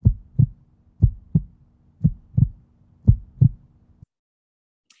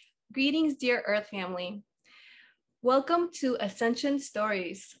Greetings, dear Earth family. Welcome to Ascension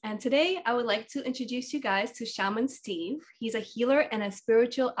Stories. And today I would like to introduce you guys to Shaman Steve. He's a healer and a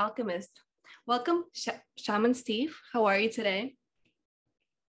spiritual alchemist. Welcome, Shaman Steve. How are you today?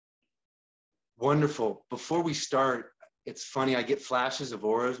 Wonderful. Before we start, it's funny, I get flashes of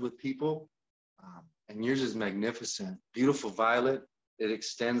auras with people, and yours is magnificent. Beautiful violet. It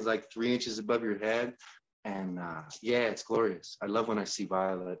extends like 3 inches above your head. And yeah, it's glorious. I love when I see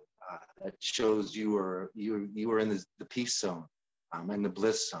violet. That shows you are in the peace zone and the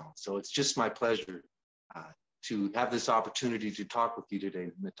bliss zone. So it's just my pleasure to have this opportunity to talk with you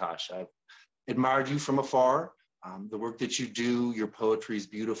today, Natasha. I've admired you from afar. The work that you do, your poetry is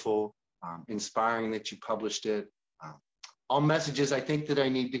beautiful. Inspiring that you published it. All messages I think that I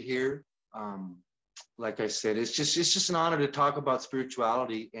need to hear. Like I said, it's just an honor to talk about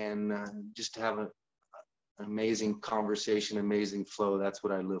spirituality and just to have an amazing conversation, amazing flow. That's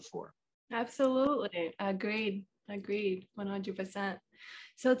what I live for. Absolutely. Agreed. 100%.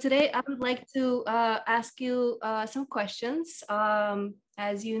 So today I would like to ask you some questions.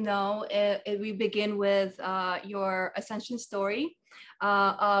 As you know, we begin with your ascension story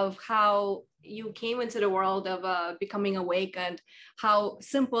of how you came into the world of becoming awake and how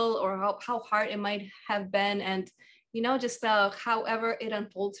simple or how hard it might have been, and just however it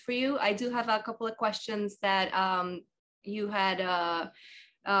unfolds for you. I do have a couple of questions that you had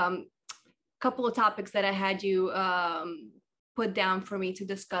couple of topics that I had you put down for me to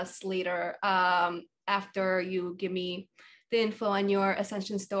discuss later after you give me the info on your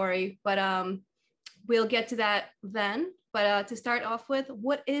ascension story. But we'll get to that then. But to start off with,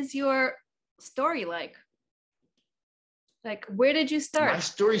 what is your story like? Like, where did you start? My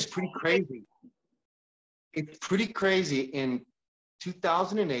story's pretty crazy. It's pretty crazy. In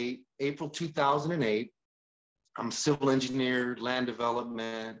 2008, April 2008, I'm a civil engineer, land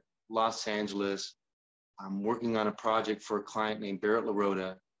development, Los Angeles. I'm working on a project for a client named Barrett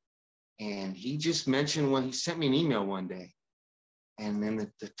LaRota. And he just mentioned when he sent me an email one day. And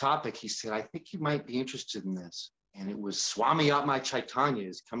then the topic, he said, I think you might be interested in this. And it was Swami Atma Chaitanya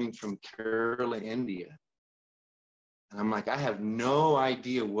is coming from Kerala, India. And I'm like, I have no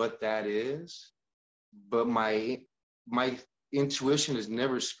idea what that is, but my intuition has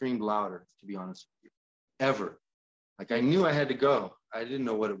never screamed louder, to be honest with you, ever. Like, I knew I had to go. I didn't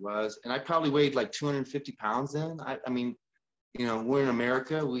know what it was. And I probably weighed like 250 pounds then. I mean, we're in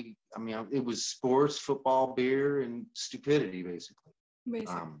America. It was sports, football, beer, and stupidity, basically.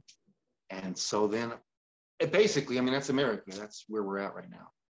 And so then, that's America. That's where we're at right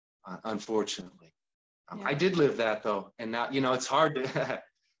now, unfortunately. Yeah. I did live that, though. And now, it's hard to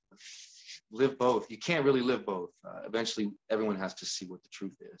live both. You can't really live both. Eventually, everyone has to see what the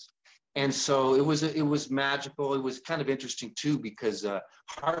truth is. And so it was magical. It was kind of interesting too, because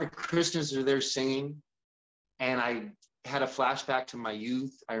Hare Krishnas are there singing, and I had a flashback to my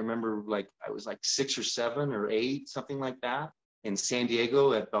youth. I remember I was like 6 or 7 or 8, something like that, in San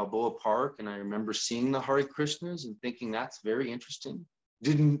Diego at Balboa Park, and I remember seeing the Hare Krishnas and thinking that's very interesting.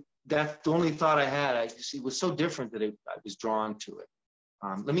 That's the only thought I had. It was so different that I was drawn to it.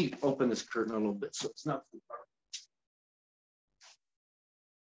 Let me open this curtain a little bit so it's not too dark.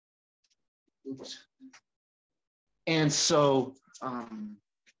 Oops. And so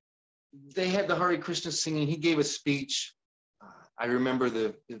they had the Hare Krishna singing. He gave a speech. I remember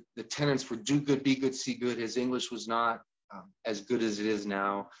the tenets were do good, be good, see good. His English was not as good as it is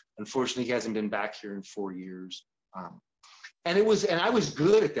now. Unfortunately, he hasn't been back here in 4 years. And I was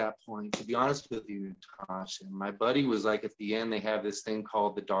good at that point, to be honest with you, Tosh. And my buddy was like, at the end, they have this thing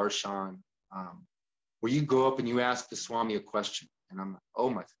called the darshan, where you go up and you ask the Swami a question. And I'm like, oh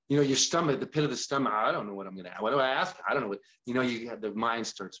my, your stomach, the pit of the stomach, I don't know what I'm going to ask. What do I ask? I don't know what, the mind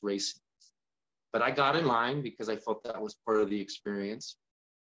starts racing. But I got in line because I felt that was part of the experience.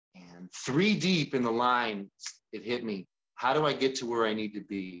 And 3 deep in the line, it hit me. How do I get to where I need to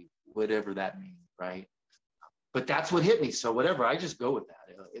be? Whatever that means, right? But that's what hit me. So whatever, I just go with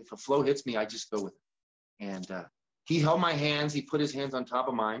that. If a flow hits me, I just go with it. And he held my hands. He put his hands on top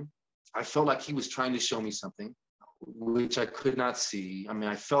of mine. I felt like he was trying to show me something, which I could not see.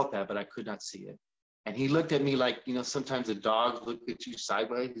 I felt that, but I could not see it. And he looked at me like, sometimes a dog look at you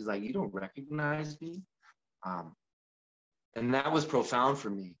sideways. He's like, you don't recognize me? And that was profound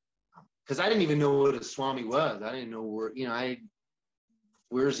for me. Because I didn't even know what a Swami was. I didn't know where,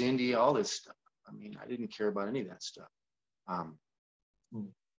 where's India, all this stuff. I didn't care about any of that stuff.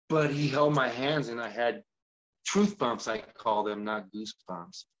 But he held my hands and I had truth bumps, I call them, not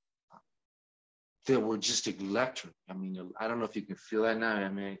goosebumps. That were just electric. I don't know if you can feel that now.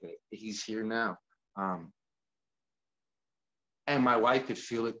 He's here now. And my wife could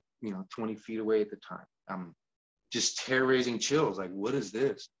feel it 20 feet away at the time. Just hair-raising chills, like, what is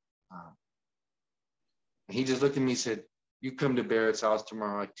this? And he just looked at me and said, you come to Barrett's house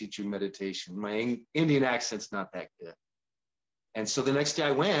tomorrow, I teach you meditation. My Indian accent's not that good. And so the next day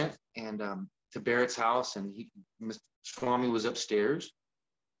I went and to Barrett's house, and Mr. Swami was upstairs,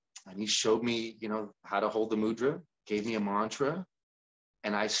 and he showed me, how to hold the mudra, gave me a mantra,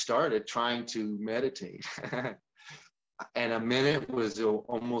 and I started trying to meditate. And a minute was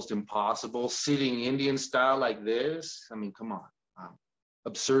almost impossible. Sitting Indian style like this, I mean, come on,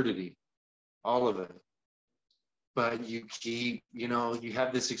 absurdity, all of it. But you keep, you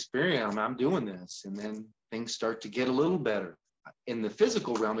have this experience, I'm doing this, and then things start to get a little better. In the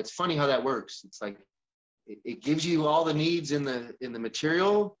physical realm, it's funny how that works. It's like, it gives you all the needs in the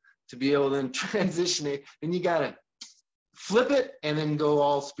material to be able to then transition it, and you gotta flip it and then go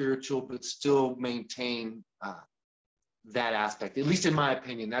all spiritual, but still maintain that aspect. At least in my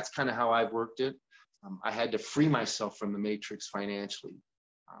opinion, that's kind of how I've worked it. I had to free myself from the matrix financially.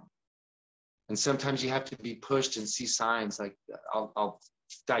 And sometimes you have to be pushed and see signs. Like I'll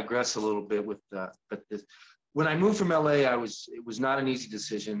digress a little bit with but when I moved from LA, it was not an easy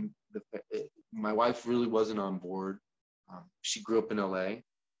decision. My wife really wasn't on board. She grew up in LA.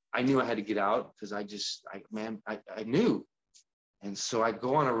 I knew I had to get out because I knew. And so I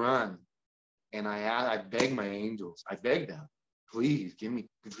go on a run, and I beg my angels. I beg them, please give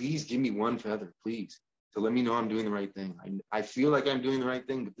me one feather, please, to let me know I'm doing the right thing. I feel like I'm doing the right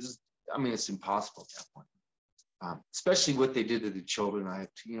thing, but it's impossible at that point. Especially what they did to the children. I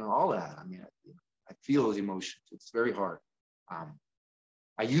have to, all that. I feel those emotions. It's very hard.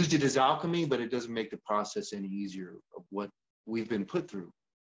 I used it as alchemy, but it doesn't make the process any easier of what we've been put through.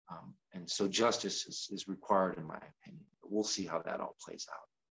 And so justice is required, in my opinion. But we'll see how that all plays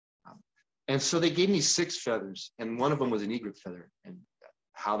out. And so they gave me 6 feathers, and one of them was an egret feather. And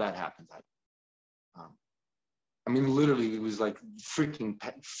how that happens, literally, it was like freaking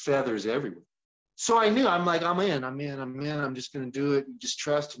feathers everywhere. So I knew, I'm in. I'm just going to do it. You just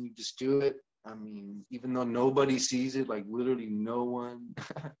trust and you just do it. Even though nobody sees it, like literally no one.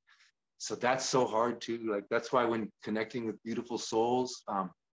 So that's so hard too. Like, that's why when connecting with beautiful souls,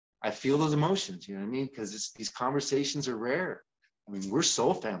 I feel those emotions, you know what I mean? Because these conversations are rare. We're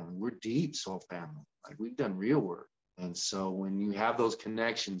soul family. We're deep soul family. Like, we've done real work. And so when you have those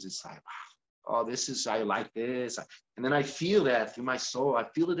connections, it's like, wow, I like this. And then I feel that through my soul. I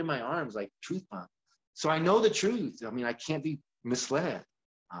feel it in my arms, like truth bomb. So I know the truth. I can't be misled.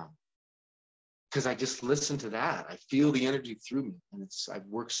 Because I just listen to that. I feel the energy through me. And I've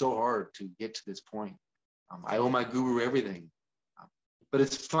worked so hard to get to this point. I owe my guru everything. But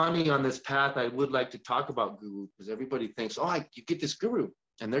it's funny, on this path, I would like to talk about guru, because everybody thinks, you get this guru,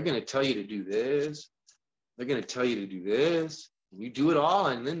 and they're going to tell you to do this. They're going to tell you to do this. And you do it all,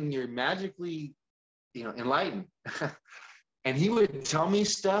 and then you're magically, enlightened. And he would tell me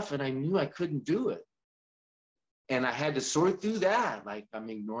stuff, and I knew I couldn't do it. And I had to sort through that. Like, I'm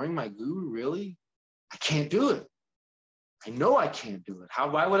ignoring my guru, really? I can't do it. I know I can't do it.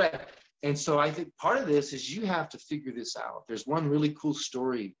 Why would I? And so I think part of this is you have to figure this out. There's one really cool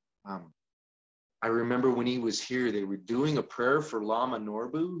story. I remember when he was here, they were doing a prayer for Lama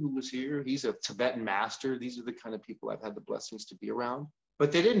Norbu, who was here. He's a Tibetan master. These are the kind of people I've had the blessings to be around.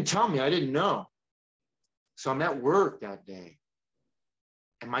 But they didn't tell me. I didn't know. So I'm at work that day.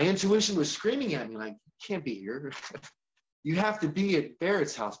 And my intuition was screaming at me like, you can't be here. You have to be at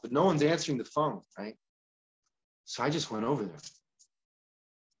Barrett's house, but no one's answering the phone, right? So I just went over there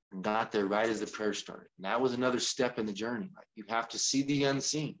and got there right as the prayer started. And that was another step in the journey. Like, you have to see the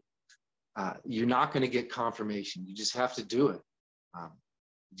unseen. You're not going to get confirmation. You just have to do it.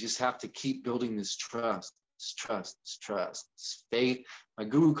 You just have to keep building this trust, this faith. My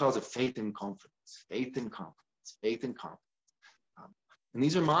guru calls it faith and confidence, faith and confidence, faith and confidence. And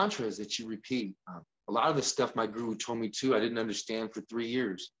these are mantras that you repeat. A lot of the stuff my guru told me too, I didn't understand for 3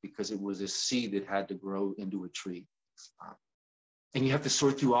 years, because it was a seed that had to grow into a tree. And you have to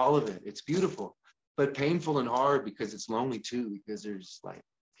sort through all of it. It's beautiful, but painful and hard, because it's lonely too, because there's like,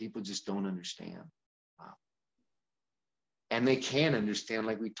 people just don't understand. And they can't understand,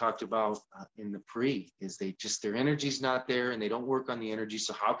 like we talked about in the is their energy's not there, and they don't work on the energy.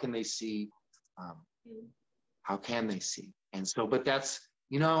 So how can they see? How can they see? And so, but that's,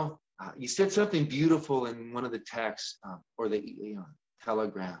 you said something beautiful in one of the texts or the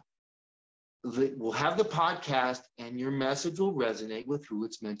Telegram. We'll have the podcast, and your message will resonate with who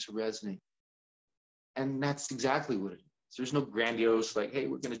it's meant to resonate. And that's exactly what it is. There's no grandiose, like, hey,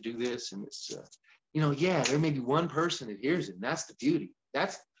 we're going to do this. And it's, there may be one person that hears it. And that's the beauty.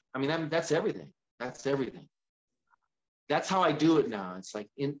 That's everything. That's everything. that's how I do it now. It's like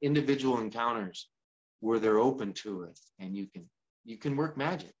individual encounters where they're open to it, and you can work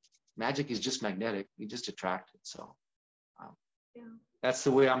magic. Magic is just magnetic. You just attract it. So Yeah. that's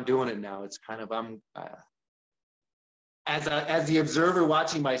the way I'm doing it now. It's kind of, I'm as the observer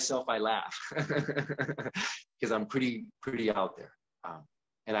watching myself, I laugh because I'm pretty out there,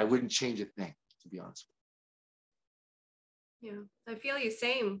 and I wouldn't change a thing, to be honest with Yeah, I feel you.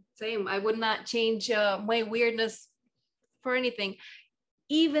 Same. I would not change my weirdness for anything.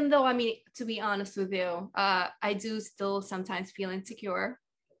 Even though, I mean, to be honest with you, I do still sometimes feel insecure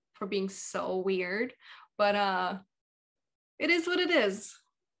for being so weird, but it is what it is.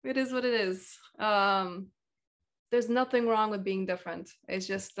 It is what it is. There's nothing wrong with being different. It's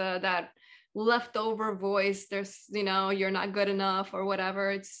just that leftover voice. There's, you're not good enough or whatever.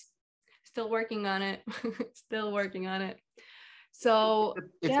 It's still working on it. Still working on it. So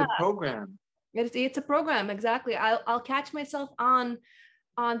you. It's a program. It's a program. Exactly. I'll catch myself on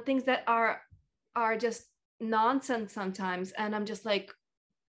things that are just nonsense sometimes, and I'm just like,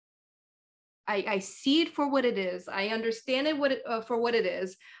 I see it for what it is. I understand it for what it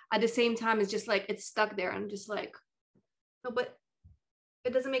is. At the same time, it's just like it's stuck there. I'm just like, no, but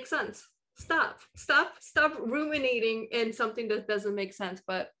it doesn't make sense. Stop ruminating in something that doesn't make sense.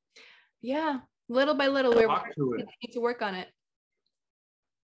 But yeah, little by little, we're continuing to work on it.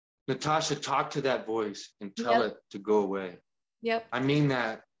 Natasha, talk to that voice and tell it to go away. Yep. I mean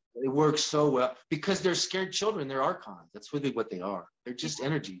that. It works so well because they're scared children. They're archons. That's really what they are. They're just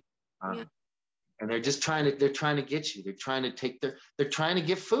energy. And they're just trying to get you. They're trying to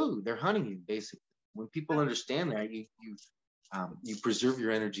get food. They're hunting you, basically. When people understand that, you preserve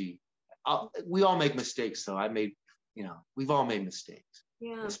your energy. We all make mistakes, though. We've all made mistakes.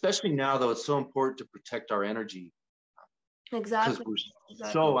 Yeah. Especially now, though, it's so important to protect our energy. Exactly. Because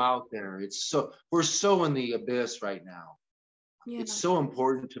we're so out there. We're so in the abyss right now. Yeah. It's so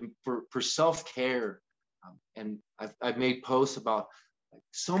important for self-care. And I've made posts about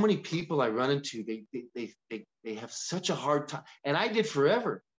so many people I run into, they have such a hard time. And I did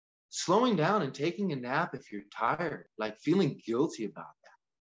forever. Slowing down and taking a nap if you're tired, like feeling guilty about that.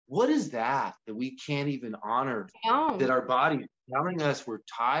 What is that we can't even honor? That our body's telling us we're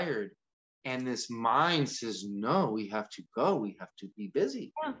tired, and this mind says, no, we have to go. We have to be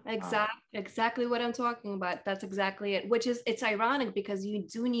busy. Yeah, exactly what I'm talking about. That's exactly it. Which is, it's ironic because you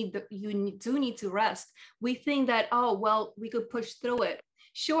do need to rest. We think that, oh, well, we could push through it.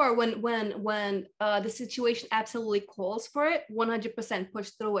 Sure, when the situation absolutely calls for it, 100%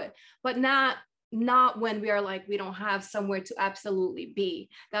 push through it, but not when we are like, we don't have somewhere to absolutely be.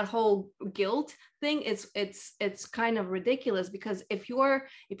 That whole guilt thing it's kind of ridiculous, because if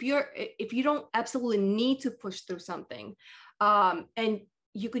you don't absolutely need to push through something, and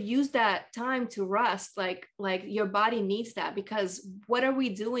you could use that time to rest, like your body needs that. Because what are we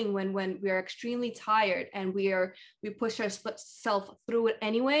doing when we are extremely tired and we push ourselves through it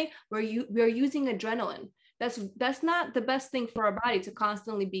anyway? We're using adrenaline. That's not the best thing for our body, to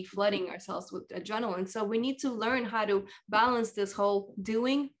constantly be flooding ourselves with adrenaline. So we need to learn how to balance this whole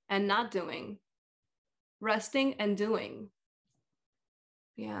doing and not doing, resting and doing.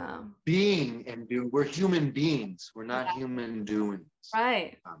 Yeah. Being and doing. We're human beings. We're not human doings.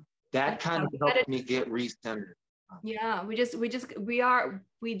 Right. That kind of helped me get recentered. Yeah,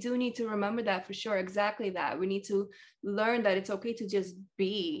 we do need to remember that for sure. Exactly that. We need to learn that it's okay to just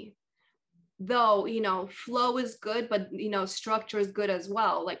be. Though, flow is good, but structure is good as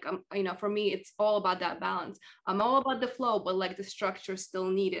well. Like, for me, it's all about that balance. I'm all about the flow, but like the structure still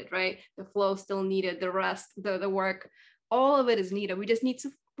needed, right? The flow still needed, the rest, the work, all of it is needed. We just need to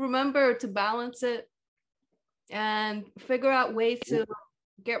remember to balance it and figure out ways to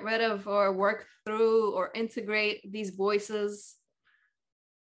get rid of or work through or integrate these voices.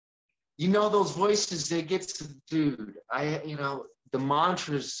 Those voices, they get subdued. The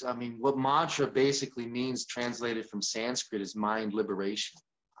mantras, what mantra basically means, translated from Sanskrit, is mind liberation.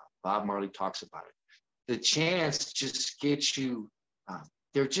 Bob Marley talks about it. The chants just get you,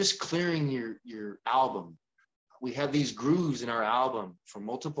 they're just clearing your album. We have these grooves in our album for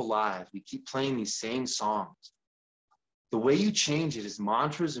multiple lives. We keep playing these same songs. The way you change it is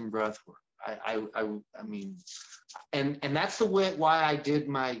mantras and breath work. And that's why I did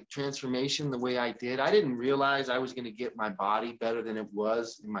my transformation the way I did. I didn't realize I was going to get my body better than it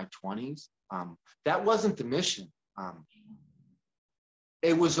was in my 20s. That wasn't the mission.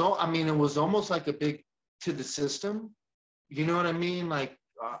 It was almost like a big to the system. You know what I mean? Like,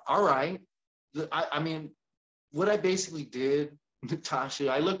 all right. What I basically did, Natasha,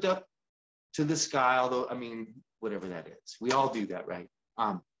 I looked up to the sky, although, whatever that is. We all do that, right?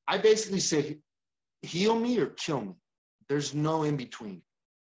 I basically said, heal me or kill me. There's no in between.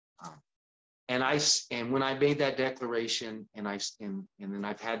 And when I made that declaration, and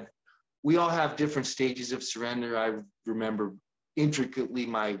then we all have different stages of surrender. I remember intricately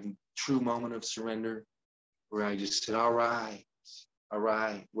my true moment of surrender, where I just said, all right,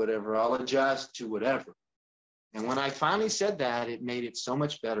 whatever, I'll adjust to whatever. And when I finally said that, it made it so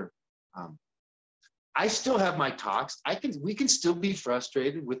much better. I still have my talks. We can still be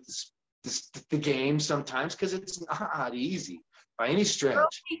frustrated with the game sometimes, because it's not easy by any stretch. We're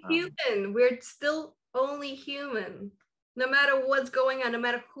only human. We're still only human. No matter what's going on, no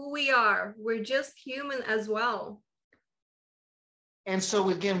matter who we are, we're just human as well. And so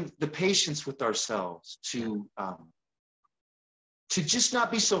again, the patience with ourselves to just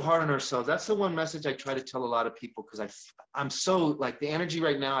not be so hard on ourselves. That's the one message I try to tell a lot of people, because I'm so, like, the energy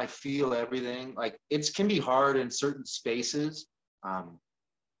right now, I feel everything. Like, it can be hard in certain spaces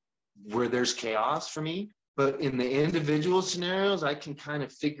where there's chaos for me. But in the individual scenarios, I can kind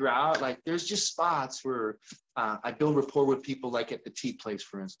of figure out, like, there's just spots where I build rapport with people, like at the tea place,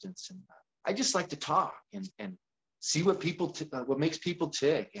 for instance. And I just like to talk and see what what makes people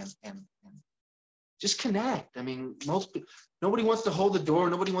tick and just connect. I mean, nobody wants to hold the door.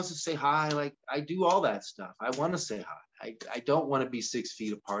 Nobody wants to say hi. Like, I do all that stuff. I want to say hi. I don't want to be 6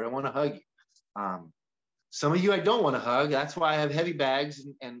 feet apart. I want to hug you. Some of you I don't want to hug. That's why I have heavy bags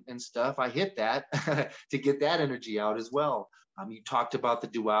and stuff. I hit that to get that energy out as well. You talked about the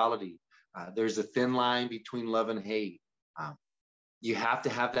duality. There's a thin line between love and hate. You have to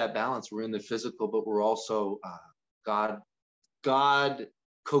have that balance. We're in the physical, but we're also God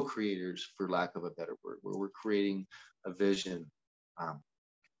co-creators, for lack of a better word, where we're creating a vision.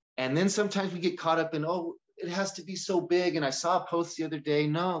 And then sometimes we get caught up in, oh, it has to be so big. And I saw a post the other day.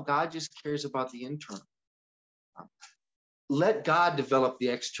 No, God just cares about the internal. Let God develop the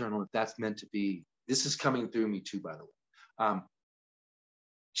external if that's meant to be. This is coming through me too, by the way.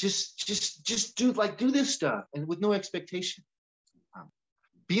 Just do this stuff, and with no expectation.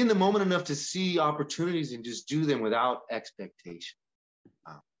 Be in the moment enough to see opportunities and just do them without expectation.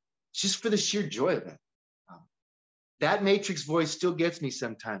 Just for the sheer joy of it. That matrix voice still gets me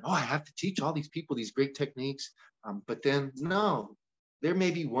sometimes. Oh, I have to teach all these people these great techniques. But then, no, there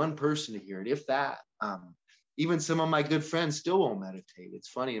may be one person to hear it, if that. Even some of my good friends still won't meditate. It's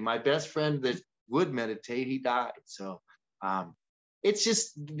funny. My best friend that would meditate, he died. So it's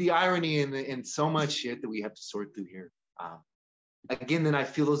just the irony in so much shit that we have to sort through here. Again, then I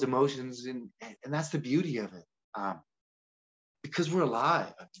feel those emotions, and that's the beauty of it. Because we're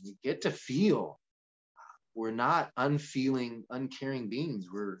alive. I mean, we get to feel. We're not unfeeling, uncaring beings.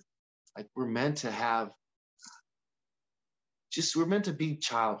 We're meant to have, we're meant to be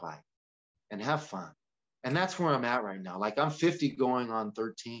childlike and have fun. And that's where I'm at right now. Like, I'm 50 going on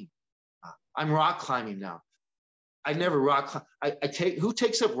 13. I'm rock climbing now. I never rock climb. Who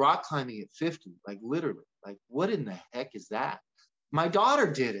takes up rock climbing at 50? Like, literally, like, what in the heck is that? My daughter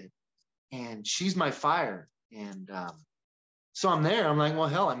did it, and she's my fire. And so I'm there. I'm like, well,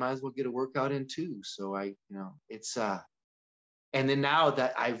 hell, I might as well get a workout in too. So it's and then now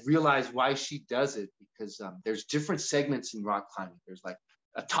that I realize why she does it, because there's different segments in rock climbing. There's like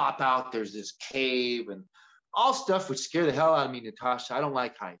a top out, there's this cave, and all stuff which scare the hell out of me, Natasha. I don't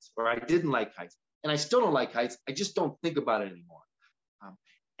like heights, or I didn't like heights, and I still don't like heights. I just don't think about it anymore.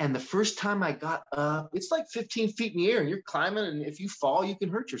 And the first time I got up, it's like 15 feet in the air, and you're climbing, and if you fall, you can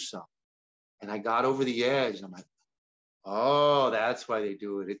hurt yourself. And I got over the edge, and I'm like, oh, that's why they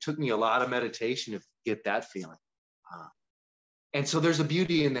do it. It took me a lot of meditation to get that feeling. And so there's a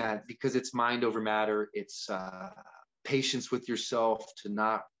beauty in that, because it's mind over matter. It's patience with yourself to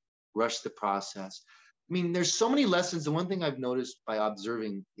not rush the process. I mean, there's so many lessons. The one thing I've noticed by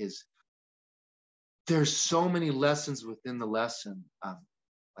observing is there's so many lessons within the lesson,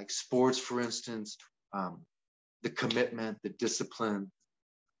 like sports, for instance, the commitment, the discipline,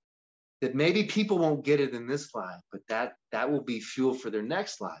 that maybe people won't get it in this life, but that will be fuel for their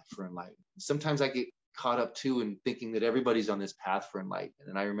next life for enlightenment. Sometimes I get caught up too in thinking that everybody's on this path for enlightenment.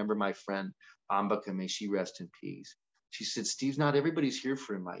 And I remember my friend Ambaka, may she rest in peace. She said, Steve, not everybody's here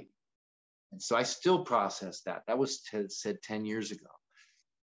for enlightenment. And so I still process that. That was said 10 years ago.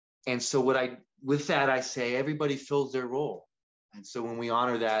 And so with that, I say everybody fills their role. And so when we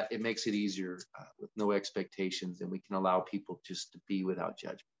honor that, it makes it easier with no expectations, and we can allow people just to be without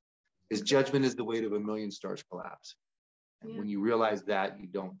judgment. Because judgment is the weight of a million stars collapse. And when you realize that, you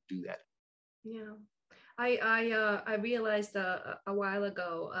don't do that. Yeah. I realized a while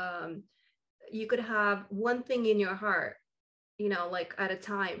ago, you could have one thing in your heart, like at a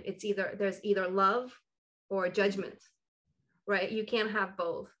time. There's either love or judgment, right? You can't have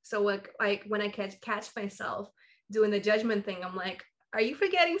both. So like when I catch myself doing the judgment thing, I'm like, are you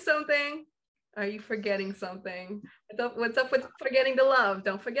forgetting something? Are you forgetting something? What's up with forgetting the love?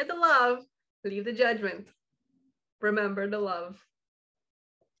 Don't forget the love. Leave the judgment. Remember the love.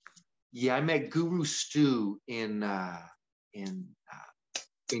 Yeah, I met Guru Stu in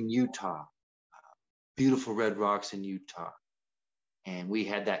Utah, beautiful red rocks in Utah, and we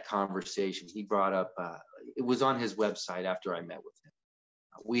had that conversation. He brought up it was on his website after I met with him.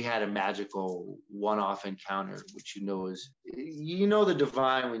 We had a magical one-off encounter, which is the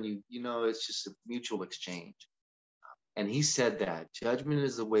divine when it's just a mutual exchange. And he said that judgment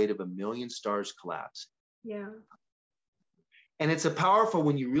is the weight of 1,000,000 stars collapsing. Yeah. And it's a powerful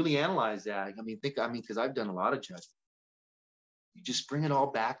when you really analyze that. Because I've done a lot of judgment. You just bring it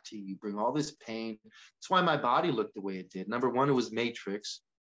all back to you. You bring all this pain. That's why my body looked the way it did. Number one, it was Matrix,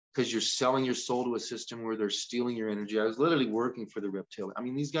 because you're selling your soul to a system where they're stealing your energy. I was literally working for the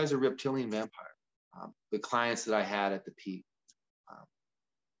reptilian. These guys are reptilian vampires. The clients that I had at the peak.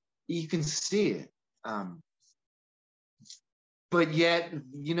 You can see it. But yet,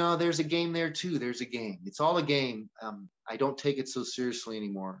 there's a game there too. There's a game. It's all a game. I don't take it so seriously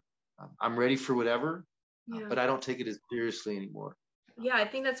anymore. I'm ready for whatever, but I don't take it as seriously anymore. Yeah, I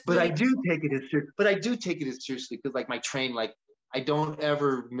think that's. But I do take it as serious. But I do take it as seriously because, like, my train, like, I don't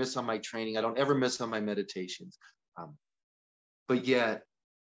ever miss on my training. I don't ever miss on my meditations. But yet,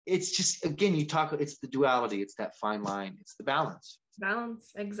 it's just, again, it's the duality. It's that fine line. It's the balance.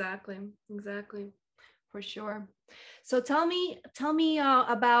 Balance, exactly. For sure. So tell me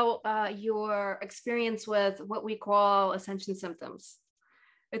about your experience with what we call ascension symptoms.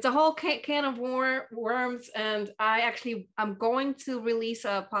 It's a whole can of worms, and I'm going to release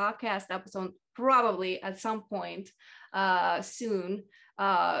a podcast episode probably at some point soon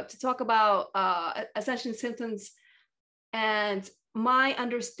to talk about ascension symptoms and my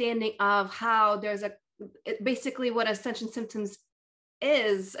understanding of how basically what ascension symptoms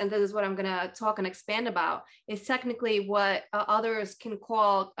is, and this is what I'm going to talk and expand about, is technically what others can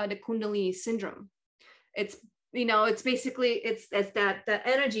call the Kundalini syndrome. It's basically it's that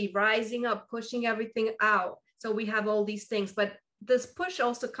energy rising up, pushing everything out. So we have all these things, but this push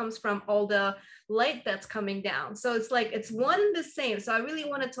also comes from all the light that's coming down. So it's like it's one and the same. So I really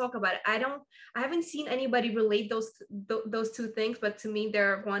want to talk about it. I haven't seen anybody relate those two things, but to me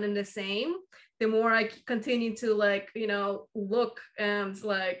they're one and the same. The more I continue to look and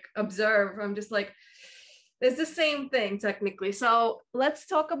like observe, I'm just like, it's the same thing technically. So let's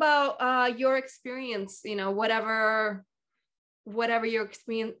talk about your experience, whatever your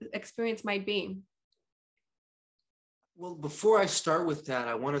experience might be. Well, before I start with that,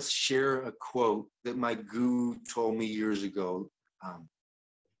 I want to share a quote that my guru told me years ago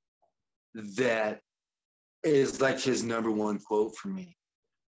that is like his number one quote for me.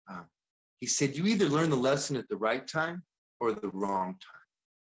 He said, you either learn the lesson at the right time or the wrong time,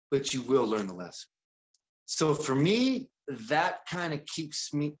 but you will learn the lesson. So for me, that kind of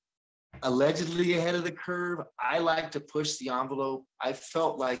keeps me allegedly ahead of the curve. I like to push the envelope. I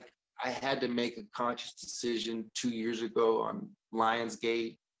felt like I had to make a conscious decision 2 years ago on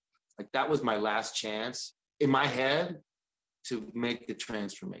Lionsgate. Like that was my last chance in my head to make the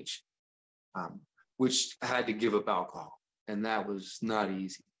transformation, which I had to give up alcohol. And that was not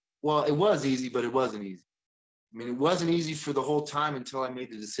easy. Well, it was easy, but it wasn't easy. It wasn't easy for the whole time until I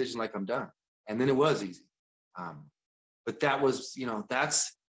made the decision like I'm done. And then it was easy. But that was,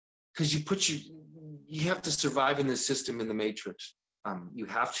 that's because you have to survive in this system, in the matrix.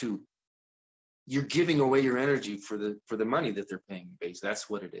 You're giving away your energy for the money that they're paying you, basically.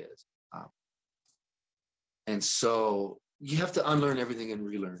 That's what it is. And so you have to unlearn everything and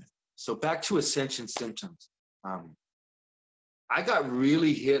relearn it. So back to ascension symptoms. I got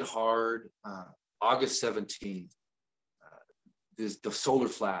really hit hard August 17th, the solar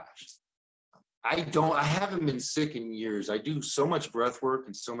flash. I haven't been sick in years. I do so much breath work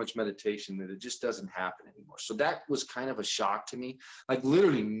and so much meditation that it just doesn't happen anymore. So that was kind of a shock to me, like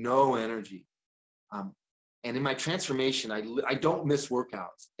literally no energy. And in my transformation, I don't miss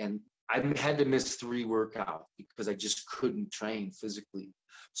workouts, and I had to miss 3 workouts because I just couldn't train physically.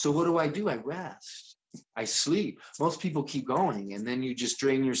 So what do? I rest. I sleep. Most people keep going, and then you just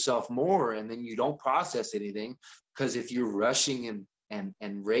drain yourself more, and then you don't process anything, because if you're rushing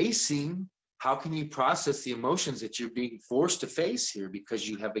and racing, how can you process the emotions that you're being forced to face here because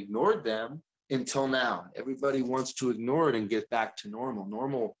you have ignored them until now? Everybody wants to ignore it and get back to normal.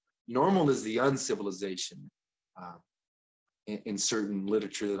 Normal is the uncivilization in certain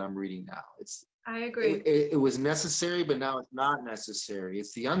literature that I'm reading now. I agree. It was necessary, but now it's not necessary.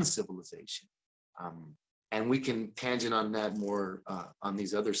 It's the uncivilization. And we can tangent on that more on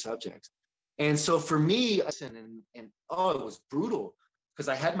these other subjects. And so for me, and oh, it was brutal because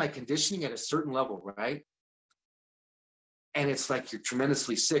I had my conditioning at a certain level, right? And it's like you're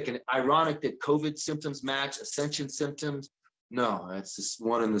tremendously sick. And ironic that COVID symptoms match ascension symptoms. No, it's just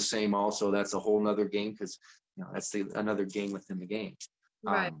one and the same also. That's a whole nother game because, you know, that's another game within the game.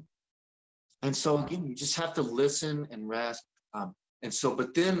 Right. And so again, you just have to listen and rest. And so,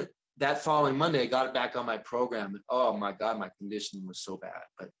 but then that following Monday, I got it back on my program. And oh my God, my conditioning was so bad.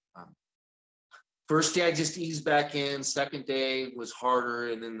 But first day, I just eased back in. Second day was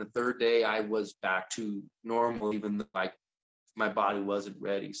harder. And then the third day, I was back to normal, even though my body wasn't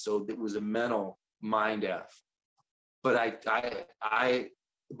ready. So it was a mental mind F. But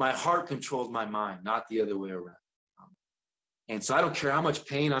my heart controlled my mind, not the other way around. And so I don't care how much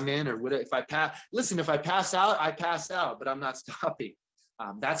pain I'm in or what, if I pass out, I pass out, but I'm not stopping.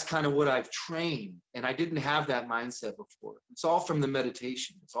 That's kind of what I've trained. And I didn't have that mindset before. It's all from the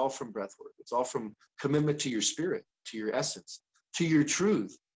meditation. It's all from breath work. It's all from commitment to your spirit, to your essence, to your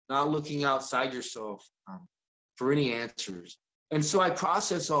truth, not looking outside yourself for any answers. And so I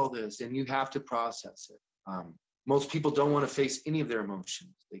process all this, and you have to process it. Most people don't want to face any of their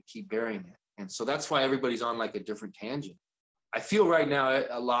emotions. They keep burying it. And so that's why everybody's on like a different tangent. I feel right now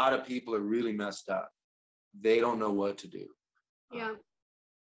a lot of people are really messed up. They don't know what to do. Yeah,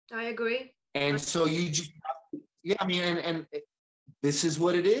 I agree. And so you just, yeah, I mean, and this is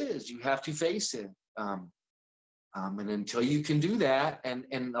what it is. You have to face it. And until you can do that,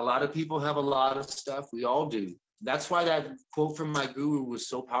 and a lot of people have a lot of stuff. We all do. That's why that quote from my guru was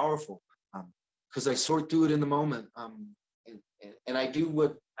so powerful, because I sort through it in the moment. And I do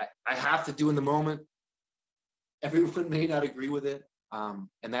what I have to do in the moment. Everyone may not agree with it.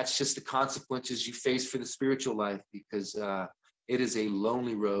 And that's just the consequences you face for the spiritual life, because it is a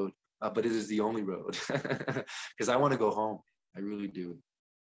lonely road, but it is the only road, because I want to go home. I really do.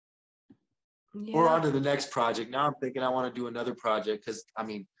 Yeah. Or on to the next project. Now I'm thinking I want to do another project, because I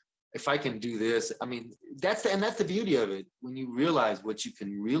mean, if I can do this, I mean, that's the beauty of it. When you realize what you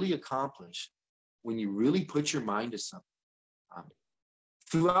can really accomplish, when you really put your mind to something.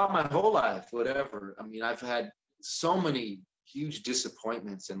 Throughout my whole life, whatever, I mean, I've had so many huge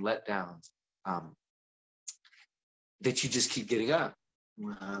disappointments and letdowns that you just keep getting up.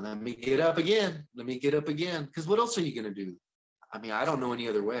 Let me get up again. Let me get up again. Because what else are you going to do? I mean, I don't know any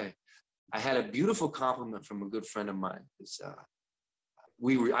other way. I had a beautiful compliment from a good friend of mine.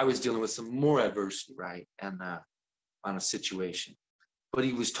 I was dealing with some more adversity, right? And on a situation. But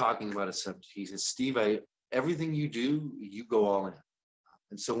he was talking about a subject. He said, Steve, everything you do, you go all in.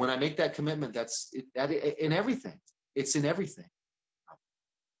 And so when I make that commitment, that's in everything. It's in everything.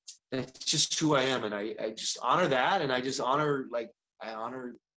 It's just who I am. And I just honor that. And I just honor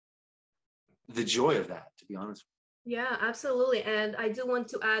the joy of that, to be honest. Yeah, absolutely. And I do want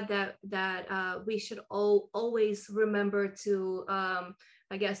to add that we should always remember to,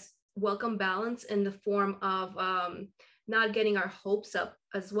 I guess, welcome balance in the form of not getting our hopes up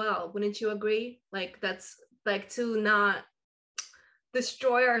as well. Wouldn't you agree? Like, that's like to not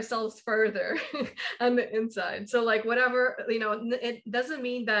destroy ourselves further on the inside. So like whatever, it doesn't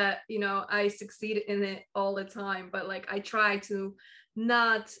mean that, I succeed in it all the time, but like I try to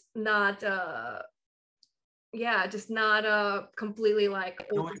not just not completely like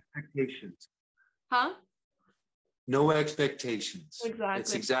no expectations. Huh? No expectations.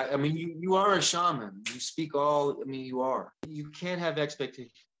 Exactly. I mean, you are a shaman. You speak all, I mean, you are. You can't have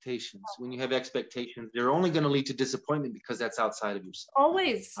expectations. When you have expectations, they're only going to lead to disappointment, because that's outside of yourself.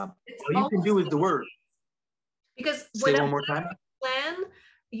 Always. All you can do is the work. Because say one more time. Plan,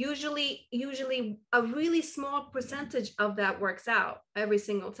 usually a really small percentage of that works out every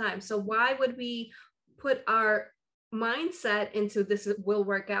single time. So why would we put our mindset into this will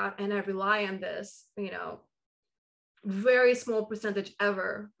work out and I rely on this, very small percentage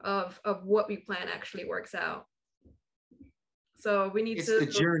ever of what we plan actually works out. So we need it's the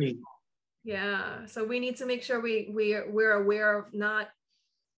journey. Yeah. So we need to make sure we're aware of not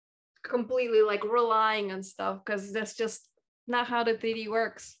completely like relying on stuff, because that's just not how the 3D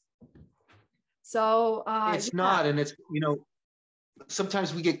works. So it's not, and it's,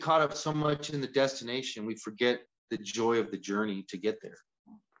 sometimes we get caught up so much in the destination, we forget the joy of the journey to get there.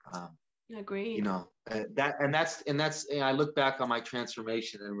 Agreed. That's I look back on my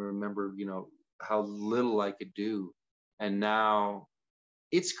transformation and remember, how little I could do. And now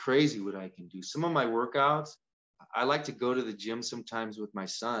it's crazy what I can do. Some of my workouts, I like to go to the gym sometimes with my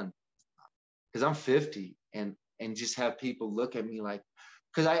son, because I'm 50, and just have people look at me like,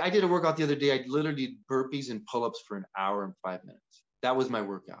 because I did a workout the other day. I literally did burpees and pull-ups for an hour and 5 minutes. That was my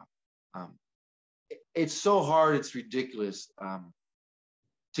workout. It's so hard. It's ridiculous.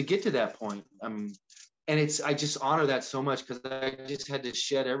 to get to that point. And I just honor that so much because I just had to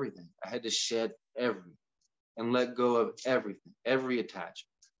shed everything. I had to shed everything and let go of everything, every attachment.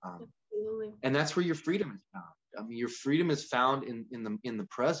 And that's where your freedom is found. I mean, your freedom is found in the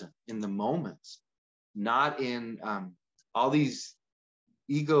present, in the moments, not in all these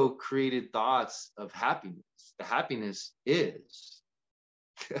ego created thoughts of happiness. The happiness is,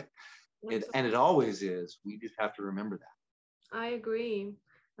 and it always is. We just have to remember that. I agree.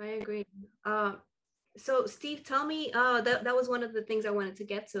 So Steve, tell me, that was one of the things I wanted to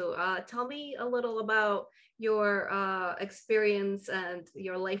get to. Tell me a little about your experience and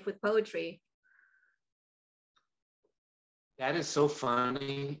your life with poetry. That is so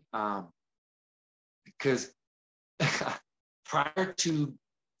funny, because prior to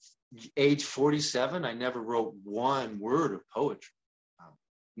age 47, I never wrote one word of poetry.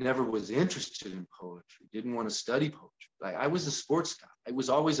 Never was interested in poetry, didn't want to study poetry. I was a sports guy. I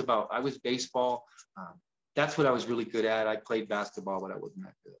was baseball. That's what I was really good at. I played basketball, but I wasn't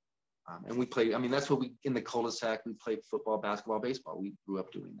that good. And we played, that's what in the cul-de-sac, we played football, basketball, baseball. We grew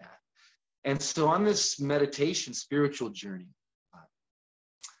up doing that. And so on this meditation, spiritual journey, I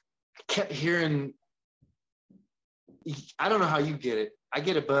kept hearing, I don't know how you get it. I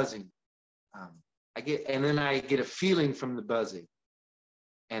get a buzzing. And then I get a feeling from the buzzing.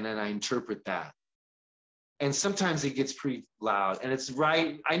 And then I interpret that. And sometimes it gets pretty loud. And it's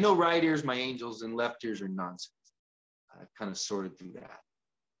right. I know right ears my angels and left ears are nonsense. I've kind of sorted through that.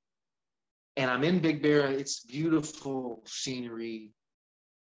 And I'm in Big Bear. It's beautiful scenery.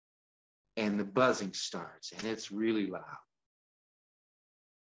 And the buzzing starts. And it's really loud.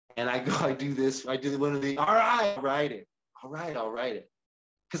 And I do one of the, all right, I'll write it. All right, I'll write it.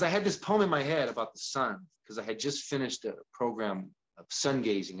 Because I had this poem in my head about the sun. Because I had just finished a program of sun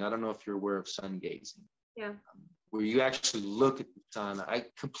gazing. I don't know if you're aware of sun gazing. Yeah. Where you actually look at the sun. I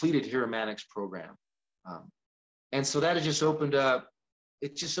completed Hiromanics program. And so that just opened up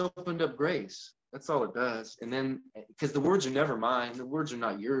grace. That's all it does. And then, because the words are never mine, the words are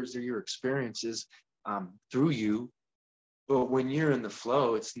not yours, they're your experiences through you. But when you're in the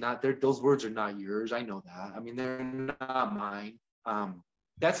flow, it's not there. Those words are not yours. I know that. They're not mine.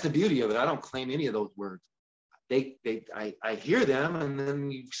 That's the beauty of it. I don't claim any of those words. I hear them, and then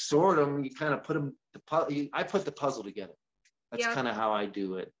you sort them. You kind of put them. I put the puzzle together. That's kind of how I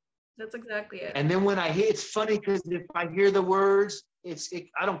do it. That's exactly it. And then when I hear, it's funny because if I hear the words,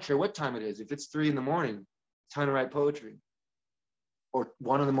 I don't care what time it is. If it's 3 a.m, it's time to write poetry. Or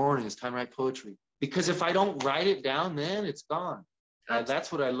 1 a.m, it's time to write poetry. Because if I don't write it down, then it's gone.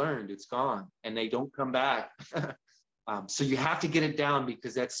 That's what I learned. It's gone, and they don't come back. So you have to get it down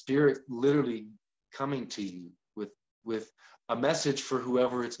because that spirit literally coming to you with a message for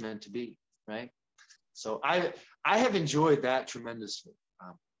whoever it's meant to be, right? So I have enjoyed that tremendously.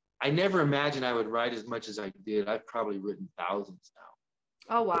 I never imagined I would write as much as I did. I've probably written thousands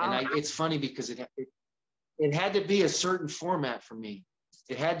now. Oh, wow. And it's funny because it had to be a certain format for me.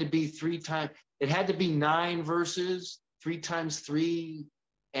 It had to be 3 times. It had to be 9 verses, 3 times 3.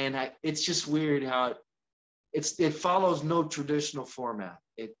 And it's just weird how it follows no traditional format.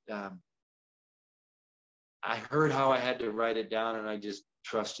 I heard how I had to write it down, and I just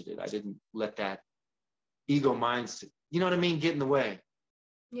trusted it. I didn't let that ego mindset, get in the way.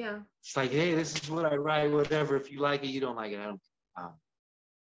 Yeah. It's like, hey, this is what I write, whatever. If you like it, you don't like it, I don't.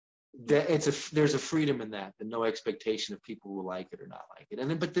 There's a freedom in that, and no expectation of people will like it or not like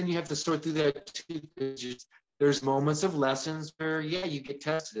it. But then you have to sort through that too. There's moments of lessons where, you get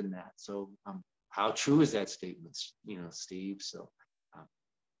tested in that. So how true is that statement, Steve? So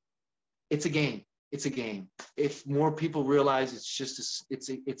it's a game. It's a game. If more people realize it's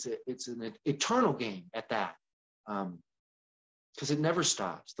an eternal game at that, because it never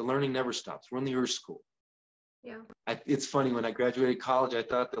stops. The learning never stops. We're in the Earth School. Yeah. It's funny, when I graduated college, I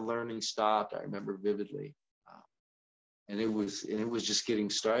thought the learning stopped. I remember vividly, and it was just getting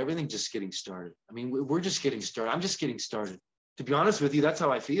started. Everything just getting started. We're just getting started. I'm just getting started. To be honest with you, that's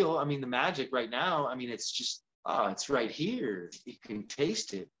how I feel. The magic right now. It's just it's right here. You can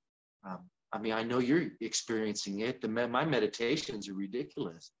taste it. I know you're experiencing it. My meditations are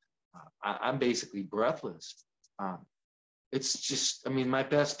ridiculous. I'm basically breathless. It's just, my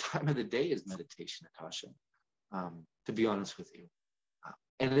best time of the day is meditation, Natasha, to be honest with you.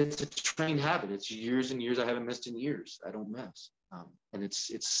 And it's a trained habit. It's years and years. I haven't missed in years. I don't miss. And it's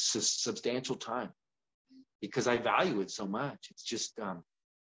a substantial time because I value it so much. It's just,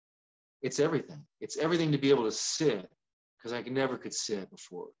 it's everything. It's everything to be able to sit, because I never could sit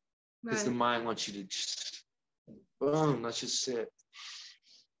before. Because the mind wants you to just, boom, let's just sit.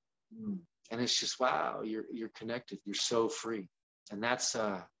 And it's just, wow, you're connected. You're so free. And that's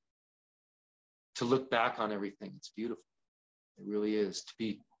to look back on everything. It's beautiful. It really is to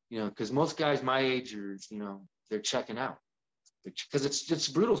be, because most guys my age are, they're checking out because it's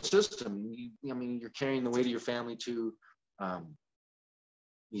a brutal system. You're carrying the weight of your family too.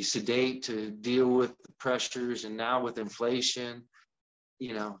 You sedate to deal with the pressures, and now with inflation,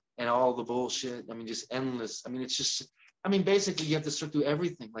 and all the bullshit. Just endless. It's just, basically you have to sort through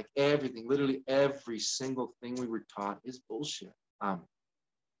everything, like everything, literally every single thing we were taught is bullshit.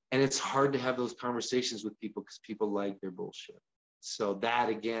 And it's hard to have those conversations with people because people like their bullshit. So that,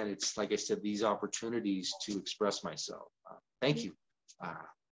 again, it's like I said, these opportunities to express myself. Thank you.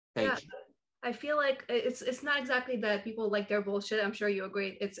 Thank you. I feel like it's not exactly that people like their bullshit. I'm sure you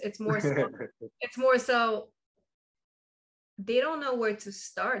agree. It's more so, it's more so they don't know where to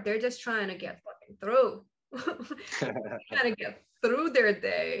start. They're just trying to get fucking through. Trying to get through their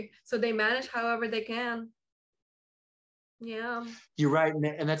day. So they manage however they can. Yeah. You're right.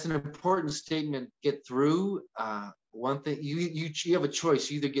 And that's an important statement. Get through. One thing, you have a choice.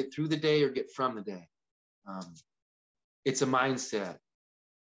 You either get through the day or get from the day. It's a mindset.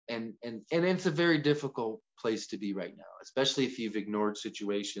 And it's a very difficult place to be right now, especially if you've ignored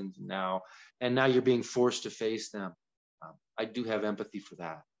situations now you're being forced to face them. I do have empathy for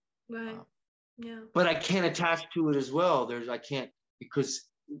that. Right. Yeah. But I can't attach to it as well. Because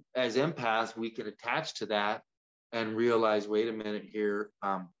as empaths, we can attach to that and realize, wait a minute here.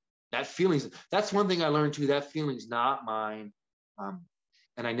 That's one thing I learned too. That feeling's not mine.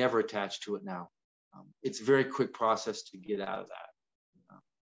 And I never attach to it now. It's a very quick process to get out of that.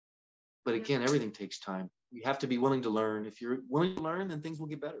 But again, everything takes time. You have to be willing to learn. If you're willing to learn, then things will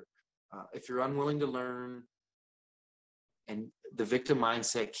get better. If you're unwilling to learn, and the victim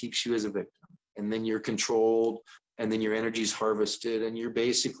mindset keeps you as a victim, and then you're controlled, and then your energy is harvested, and you're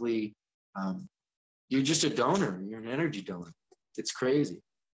basically, you're just a donor. You're an energy donor. It's crazy.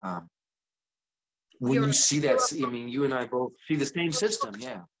 When you see that, you and I both see the same system.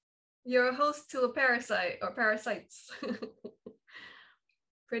 Yeah. You're a host to a parasite or parasites.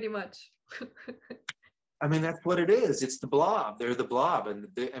 Pretty much. That's what it is. It's the blob. They're the blob. And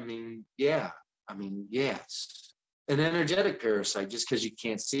yes. An energetic parasite, just because you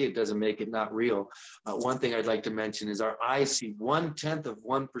can't see it doesn't make it not real. One thing I'd like to mention is our eyes see 1/10 of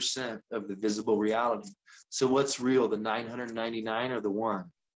 1% of the visible reality. So what's real, the 999 or the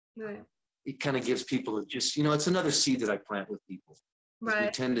one? Right. It kind of gives people just, it's another seed that I plant with people. Right.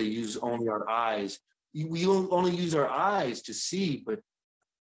 We tend to use only our eyes. We only use our eyes to see, but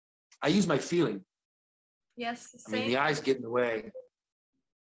I use my feeling. Yes. Same. The eyes get in the way.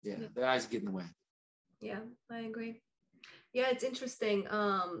 Yeah, the eyes get in the way. Yeah, I agree. Yeah, it's interesting.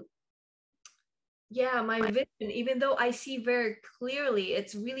 My vision, even though I see very clearly,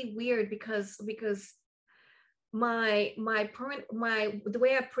 it's really weird because the way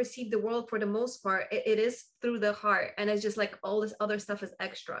I perceive the world for the most part, it is through the heart, and it's just like all this other stuff is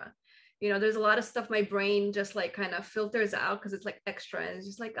extra. There's a lot of stuff my brain just like kind of filters out because it's like extra, and it's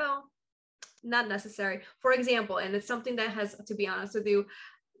just like, oh, not necessary. For example, and it's something that has, to be honest with you,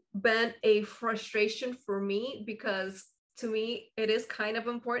 been a frustration for me, because to me it is kind of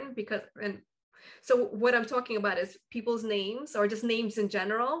important, and so what I'm talking about is people's names, or just names in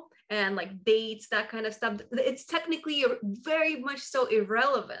general, and like dates, that kind of stuff. It's technically very much so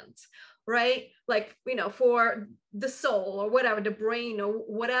irrelevant, right? Like, for the soul or whatever, the brain or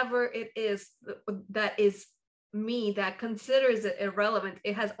whatever it is that is me that considers it irrelevant.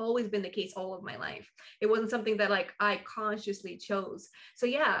 It has always been the case all of my life. It wasn't something that like I consciously chose. So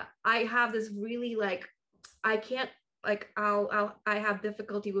yeah, I have this really like, I can't like, I have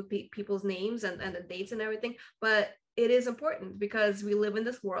difficulty with people's names and the dates and everything, but it is important because we live in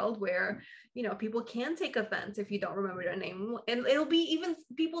this world where, people can take offense if you don't remember their name, and it'll be even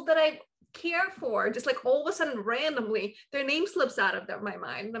people that I care for, just like all of a sudden randomly their name slips out of my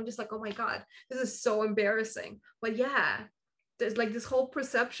mind, and I'm just like, oh my god, this is so embarrassing. But yeah, there's like this whole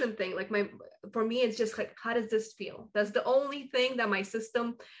perception thing. Like for me, it's just like, how does this feel? That's the only thing that my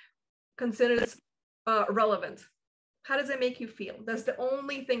system considers relevant. How does it make you feel? That's the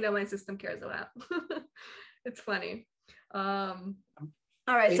only thing that my system cares about. It's funny. All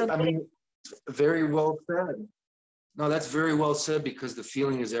right, so very well said. No, that's very well said, because the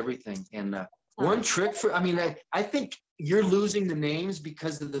feeling is everything. And one trick for, I think you're losing the names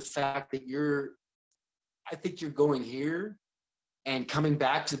because of the fact that I think you're going here and coming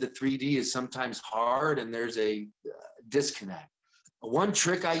back to the 3D is sometimes hard, and there's a disconnect. One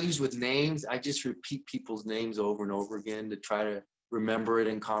trick I use with names, I just repeat people's names over and over again to try to remember it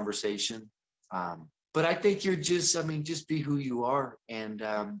in conversation. But I think you're just be who you are. And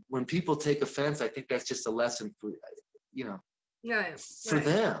when people take offense, I think that's just a lesson for, Yeah, for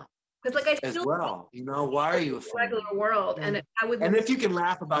them because like I as still well. You know, why are you the regular world, yeah. and I would. And if you can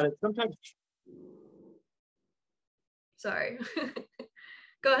laugh about it, sometimes. Sorry.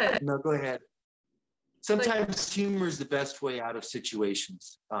 Go ahead. No, go ahead. Sometimes humor is the best way out of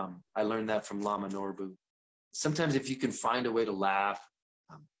situations. I learned that from Lama Norbu. Sometimes if you can find a way to laugh,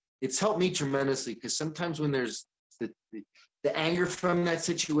 it's helped me tremendously, because sometimes when there's the anger from that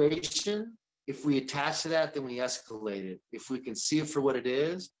situation, if we attach to that, then we escalate it. If we can see it for what it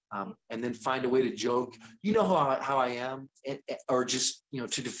is, and then find a way to joke, you know how I am, or just, you know,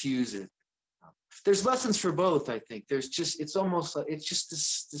 to diffuse it. There's lessons for both, I think. There's just, it's almost like, it's just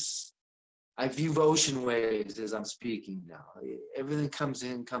this, I view ocean waves as I'm speaking now. Everything comes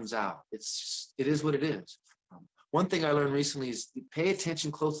in, comes out. It's just, it is what it is. One thing I learned recently is pay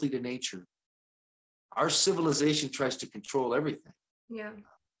attention closely to nature. Our civilization tries to control everything. Yeah.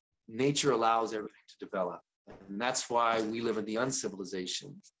 Nature allows everything to develop. And that's why we live in the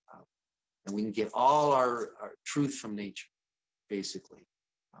uncivilization. And we can get all our truth from nature, basically.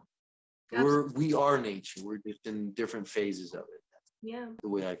 We are nature. We're just in different phases of it. Yeah. The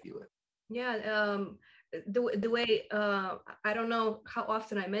way I view it. Yeah. The way I don't know how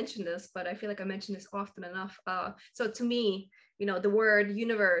often I mention this, but I feel like I mention this often enough. So to me, you know, the word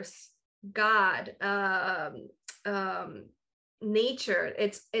universe, God, nature,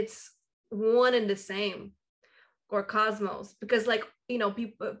 it's one and the same, or cosmos, because like, you know,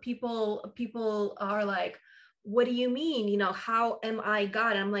 people are like, what do you mean? You know, how am I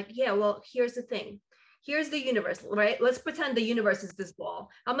God? And I'm like, yeah, well, here's the thing. Here's the universe, right? Let's pretend the universe is this ball.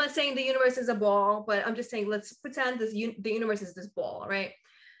 I'm not saying the universe is a ball, but I'm just saying, let's pretend the universe is this ball, right?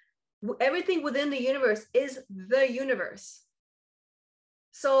 Everything within the universe is the universe.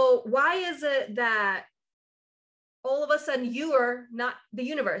 So why is it that all of a sudden you are not the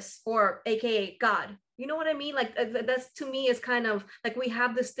universe, or AKA God? You know what I mean? Like that's, to me, is kind of like we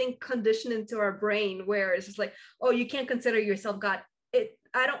have this thing conditioned into our brain where it's just like, oh, you can't consider yourself God.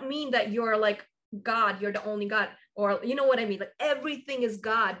 I don't mean that you're like God, you're the only God, or you know what I mean? Like everything is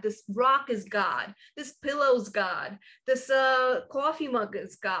God. This rock is God. This pillow's God. This coffee mug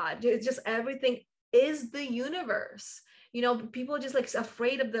is God. It's just, everything is the universe. You know, people are just like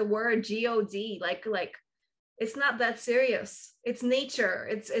afraid of the word God. Like it's not that serious. It's nature.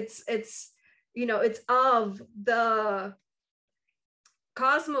 It's you know, it's of the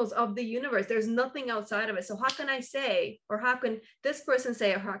cosmos, of the universe. There's nothing outside of it. So how can I say, or how can this person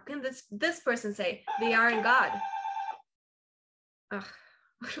say, or how can this person say they are in God? Un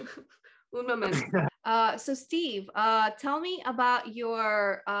moment. So Steve, tell me about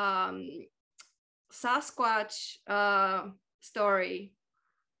your Sasquatch story.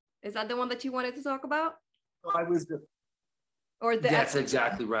 Is that the one that you wanted to talk about? That's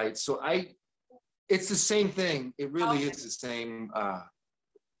exactly right. So it's the same thing. It really is the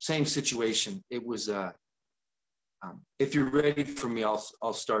same situation. It was, if you're ready for me,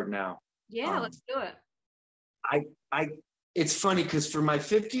 I'll start now. Yeah, let's do it. It's funny because for my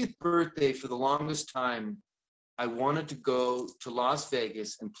 50th birthday, for the longest time, I wanted to go to Las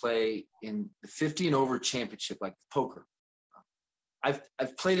Vegas and play in the 50 and over championship, like poker.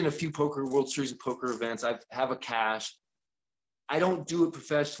 I've played in a few World Series of Poker events. I have a cash. I don't do it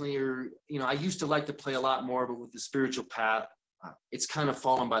professionally, or, you know, I used to like to play a lot more, but with the spiritual path, it's kind of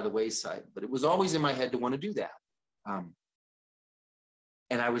fallen by the wayside. But it was always in my head to want to do that.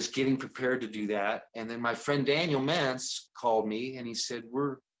 And I was getting prepared to do that. And then my friend Daniel Mance called me and he said,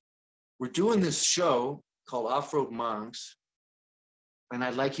 we're doing this show called Off-Road Monks, and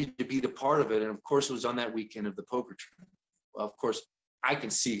I'd like you to be the part of it. And of course, it was on that weekend of the poker tournament. Well, of course, I can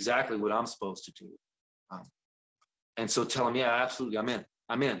see exactly what I'm supposed to do. And so tell him, yeah, absolutely,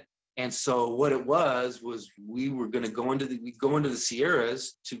 I'm in. And so what it was we were going to go into the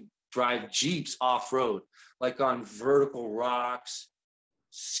Sierras to drive Jeeps off-road, like on vertical rocks,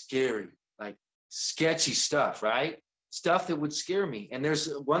 scary, like sketchy stuff, right? Stuff that would scare me. And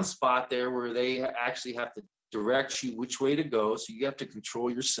there's one spot there where they actually have to direct you which way to go. So you have to control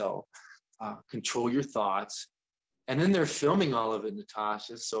yourself, control your thoughts. And then they're filming all of it,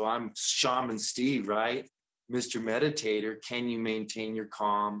 Natasha. So I'm Shaman Steve, right? Mr. Meditator. Can you maintain your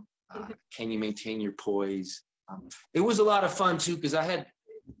calm? Can you maintain your poise? It was a lot of fun too, because I had,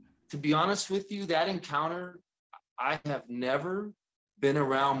 to be honest with you, that encounter, I have never been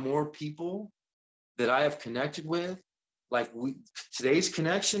around more people that I have connected with. Like today's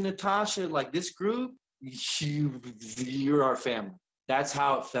connection, Natasha, like this group, you're our family. That's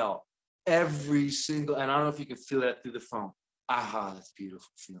how it felt. Every single, and I don't know if you can feel that through the phone. Aha, that's a beautiful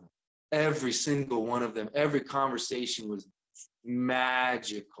feeling. Every single one of them, every conversation was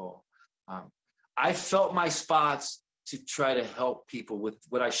magical. I felt my spots to try to help people with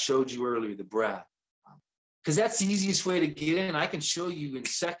what I showed you earlier, the breath. Because that's the easiest way to get in. I can show you in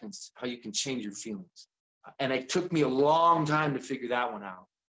seconds how you can change your feelings. And it took me a long time to figure that one out.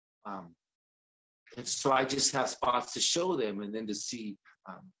 And so I just have spots to show them, and then to see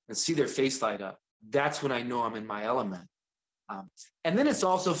and see their face light up. That's when I know I'm in my element. And then it's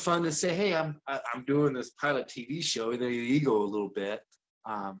also fun to say, hey, I'm doing this pilot TV show, the ego a little bit.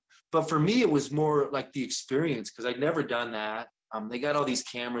 But for me, it was more like the experience, because I'd never done that. They got all these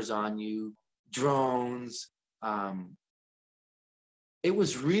cameras on you, drones. It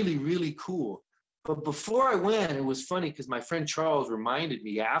was really, really cool. But before I went, it was funny because my friend Charles reminded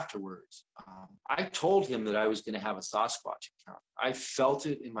me afterwards. I told him that I was going to have a Sasquatch encounter. I felt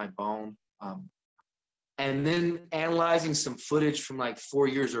it in my bone. And then analyzing some footage from like 4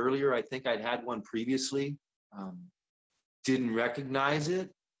 years earlier, I think I'd had one previously, didn't recognize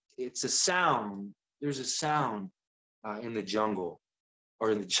it. It's a sound. There's a sound in the jungle or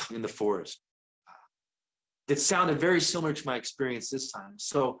in the forest that sounded very similar to my experience this time.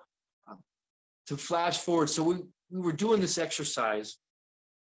 So to flash forward, so we were doing this exercise,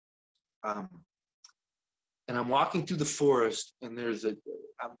 and I'm walking through the forest, and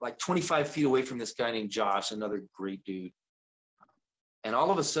I'm like 25 feet away from this guy named Josh, another great dude. And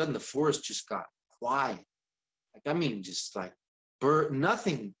all of a sudden, the forest just got quiet. Like, I mean, just like bird,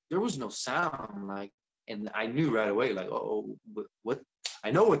 nothing. There was no sound. Like, and I knew right away, like, oh, what?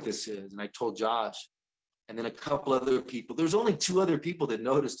 I know what this is. And I told Josh, and then a couple other people. There's only 2 other people that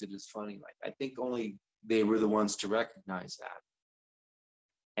noticed it. It's funny. Like, I think only they were the ones to recognize that.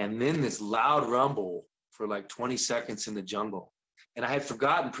 And then this loud rumble for like 20 seconds in the jungle. And I had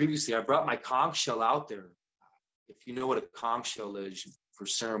forgotten previously, I brought my conch shell out there. If you know what a conch shell is for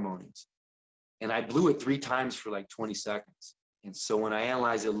ceremonies. And I blew it 3 times for like 20 seconds. And so when I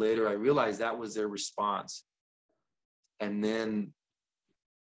analyzed it later, I realized that was their response. And then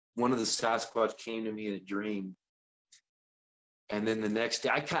one of the Sasquatch came to me in a dream. And then the next day,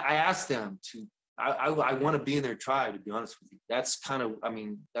 I asked them to, I want to be in their tribe, to be honest with you. That's kind of, I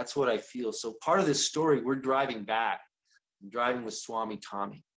mean, that's what I feel. So part of this story, we're driving back. I'm driving with Swami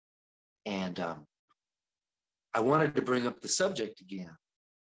Tommy. And I wanted to bring up the subject again.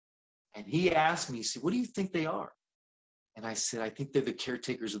 And he asked me, he said, what do you think they are? And I said, I think they're the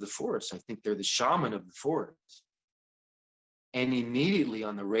caretakers of the forest. I think they're the shaman of the forest. And immediately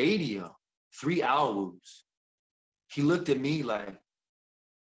on the radio, 3 owl whoops. He looked at me like,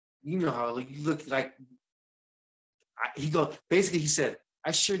 you know how you look like, basically he said,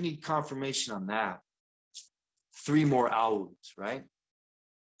 I sure need confirmation on that. 3 more owl whoops, right?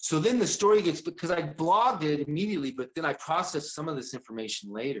 So then the story gets, because I blogged it immediately, but then I processed some of this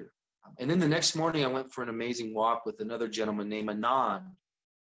information later. And then the next morning I went for an amazing walk with another gentleman named Anand,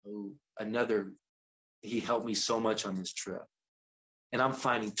 he helped me so much on this trip. And I'm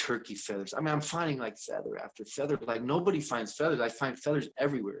finding turkey feathers. I mean, I'm finding like feather after feather. Like nobody finds feathers. I find feathers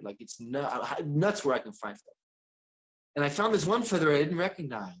everywhere. Like it's nuts where I can find feathers. And I found this one feather I didn't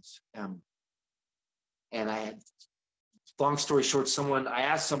recognize. And I had, long story short, I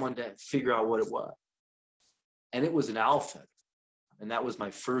asked someone to figure out what it was. And it was an owl feather. And that was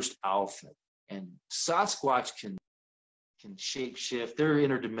my first owl feather. And Sasquatch can shape shift. They're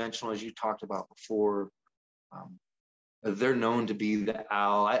interdimensional, as you talked about before. They're known to be the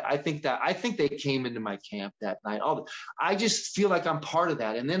owl. I think they came into my camp that night. I just feel like I'm part of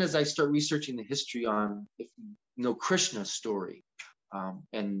that. And then as I start researching the history on, if you know, Krishna's story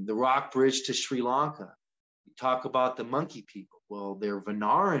and the rock bridge to Sri Lanka, you talk about the monkey people. Well, they're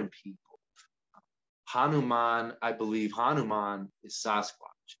Venaran people. Hanuman, I believe Hanuman is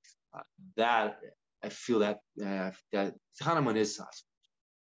Sasquatch. That I feel that Hanuman is Sasquatch.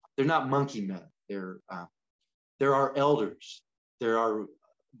 They're not monkey men. There are elders. There are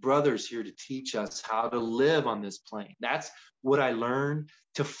brothers here to teach us how to live on this plane. That's what I learned.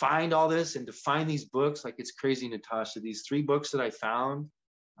 To find all this and to find these books, like it's crazy, Natasha. These 3 books that I found,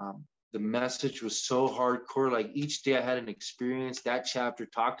 the message was so hardcore. Like each day I had an experience. That chapter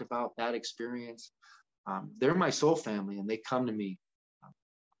talked about that experience. They're my soul family, and they come to me.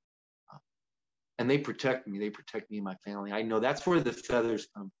 And they protect me. They protect me and my family. I know that's where the feathers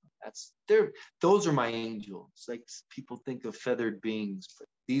come from. Those are my angels. Like people think of feathered beings, but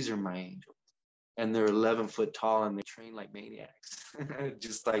these are my angels. And they're 11 foot tall and they train like maniacs,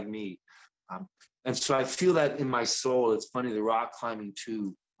 just like me. And so I feel that in my soul. It's funny, the rock climbing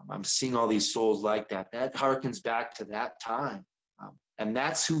too. I'm seeing all these souls like that. That harkens back to that time. And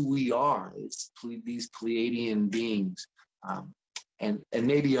that's who we are. It's these Pleiadian beings. And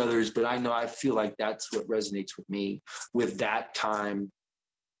maybe others, but I feel like that's what resonates with me, with that time.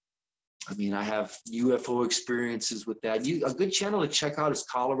 I mean, I have UFO experiences with that. A good channel to check out is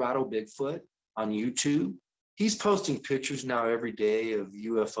Colorado Bigfoot on YouTube. He's posting pictures now every day of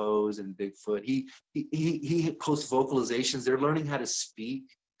UFOs and Bigfoot. He posts vocalizations. They're learning how to speak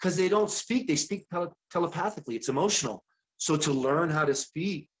because they don't speak. They speak telepathically. It's emotional. So to learn how to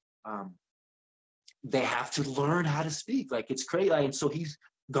speak, they have to learn how to speak. Like, it's crazy. And so he's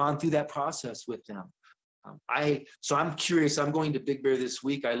gone through that process with them. So I'm curious. I'm going to Big Bear this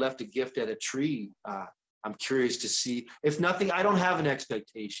week. I left a gift at a tree. I'm curious to see. If nothing, I don't have an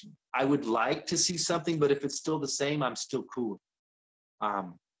expectation. I would like to see something, but if it's still the same, I'm still cool. I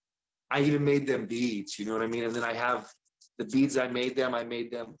even made them beads, you know what I mean? And then I have the beads I made them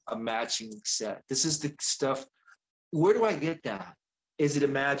a matching set. This is the stuff. Where do I get that? Is it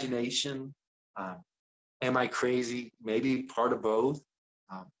imagination? Am I crazy? Maybe part of both.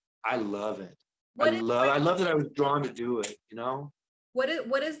 I love it. I love that I was drawn to do it, you know? What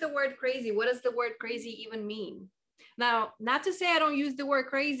is the word crazy? What does the word crazy even mean? Now, not to say I don't use the word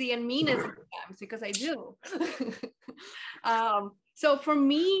crazy and mean it sometimes, because I do. So for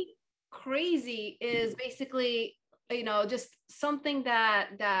me, crazy is basically, you know, just something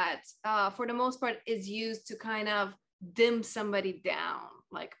that for the most part is used to kind of dim somebody down.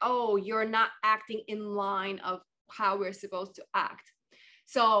 Like, oh, you're not acting in line of how we're supposed to act.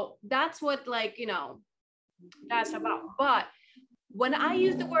 So that's what, like, you know, that's about. But when I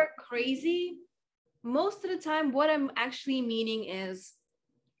use the word crazy, most of the time, what I'm actually meaning is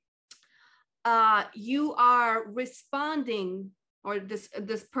you are responding, or this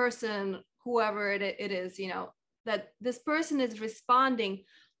person, whoever it is, you know, that this person is responding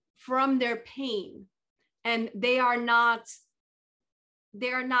from their pain, and they are not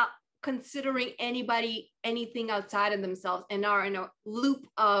considering anything outside of themselves, and are in a loop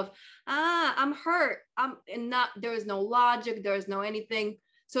of I'm hurt, there is no logic, there is no anything.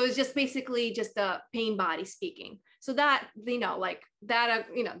 So it's just basically just the pain body speaking. So that, you know, like that,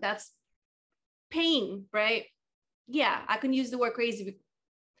 you know, that's pain, right? Yeah, I can use the word crazy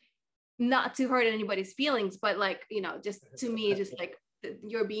not to hurt anybody's feelings, but, like, you know, just to me, just like,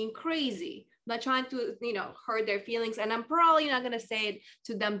 you're being crazy. I'm not trying to, you know, hurt their feelings, and I'm probably not going to say it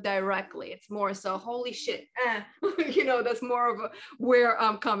to them directly. It's more so, holy shit, you know, that's more of where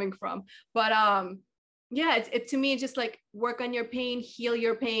I'm coming from. But yeah, it to me, it's just like, work on your pain, heal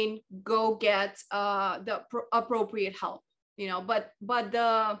your pain, go get the appropriate help, you know. But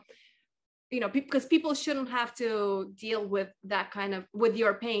the, you know, because people shouldn't have to deal with that kind of, with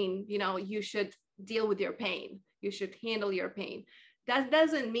your pain. You know, you should deal with your pain. You should handle your pain. That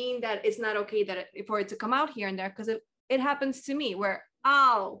doesn't mean that it's not okay for it to come out here and there, because it happens to me where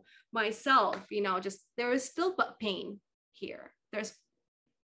myself, you know, just there is still pain here.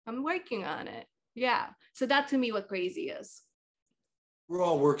 I'm working on it. Yeah. So that, to me, what crazy is. We're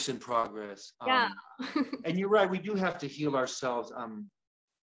all works in progress. Yeah. And you're right. We do have to heal ourselves.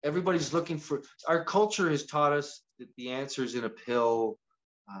 Everybody's looking for, our culture has taught us that the answer is in a pill,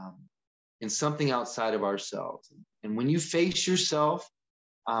 in something outside of ourselves. And when you face yourself,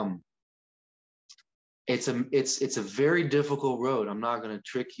 it's a very difficult road. I'm not going to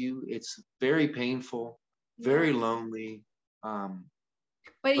trick you. It's very painful, very lonely,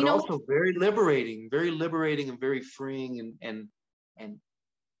 but also very liberating and very freeing. And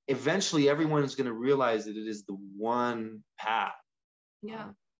eventually everyone is going to realize that it is the one path. Yeah.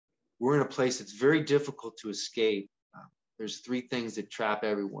 We're in a place that's very difficult to escape. There's three things that trap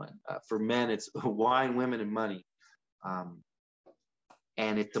everyone. For men, it's wine, women, and money.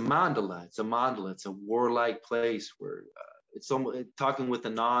 And it's a mandala. It's a warlike place where it's almost, talking with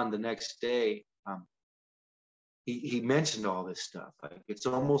Anand the next day. He mentioned all this stuff. Like, it's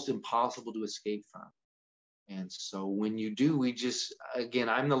almost impossible to escape from. And so when you do, we just, again,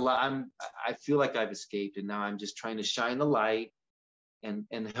 I feel like I've escaped, and now I'm just trying to shine the light and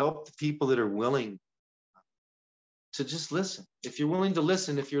help the people that are willing to just listen. If you're willing to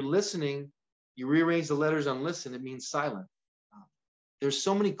listen, if you're listening, you rearrange the letters on listen, it means silent. There's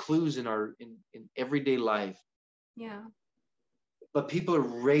so many clues in everyday life. Yeah. But people are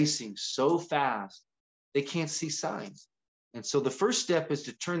racing so fast, they can't see signs. And so the first step is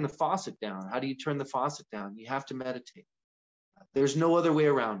to turn the faucet down. How do you turn the faucet down? You have to meditate. There's no other way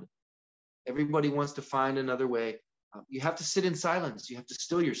around it. Everybody wants to find another way. You have to sit in silence. You have to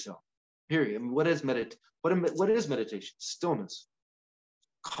still yourself. Period. I mean, what is meditation? Stillness,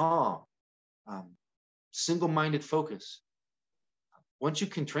 calm, single-minded focus. Once you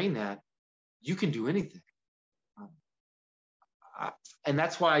can train that, you can do anything. And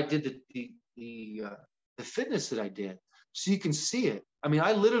that's why I did the fitness that I did, so you can see it. I mean,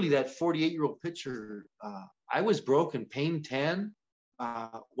 I literally, that 48-year-old picture, I was broken, pain 10.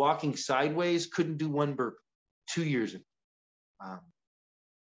 walking sideways, couldn't do one burp 2 years ago.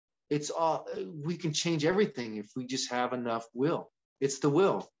 It's all, we can change everything if we just have enough will. It's the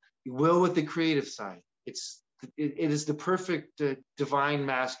will with the creative side. It is the perfect divine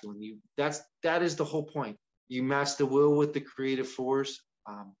masculine. That is the whole point. You match the will with the creative force,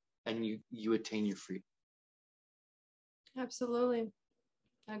 and you attain your freedom. Absolutely.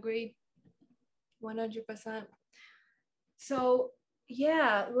 Agreed. 100%. So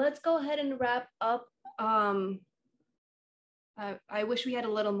yeah, let's go ahead and wrap up. I wish we had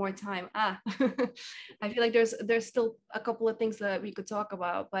a little more time. I feel like there's still a couple of things that we could talk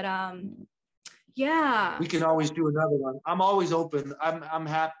about, but yeah. We can always do another one. I'm always open. I'm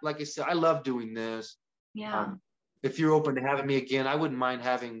happy. Like I said, I love doing this. Yeah. If you're open to having me again, I wouldn't mind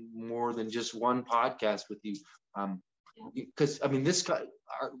having more than just one podcast with you. Because I mean,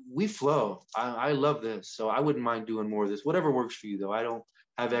 we flow. I love this, so I wouldn't mind doing more of this. Whatever works for you, though. I don't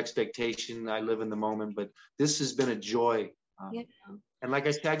have expectation. I live in the moment, but this has been a joy. Yeah. And like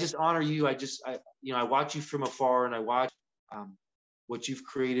I said, I just honor you. I watch you from afar, and I watch what you've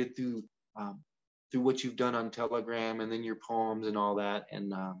created through what you've done on Telegram, and then your poems and all that.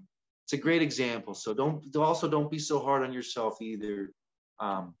 And it's a great example. So don't be so hard on yourself either.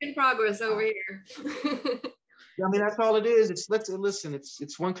 In progress over here. I mean, that's all it is.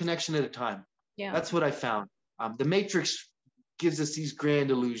 It's one connection at a time. Yeah. That's what I found. The Matrix gives us these grand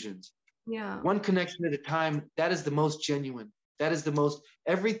illusions. Yeah. One connection at a time. That is the most genuine. That is the most,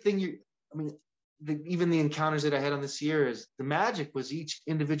 everything even the encounters that I had on the Sierras, the magic was each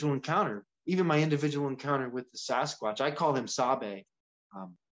individual encounter. Even my individual encounter with the Sasquatch, I call him Sabe.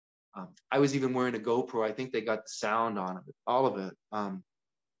 I was even wearing a GoPro. I think they got the sound on it, all of it.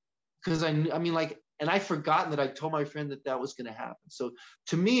 Because and I'd forgotten that I told my friend that was going to happen. So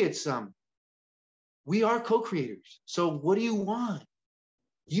to me, it's, we are co-creators. So what do you want?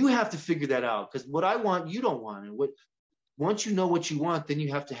 You have to figure that out, because what I want, you don't want. And once you know what you want, then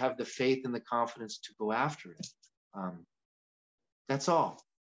you have to have the faith and the confidence to go after it. That's all.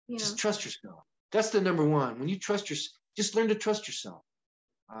 Yeah. Just trust yourself. That's the number one. When you trust yourself, just learn to trust yourself.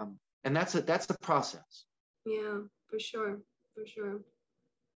 And that's the process. Yeah, for sure.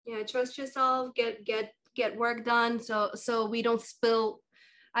 Yeah, trust yourself, get work done so we don't spill.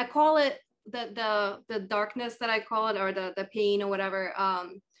 I call it the darkness that I call it, or the pain or whatever.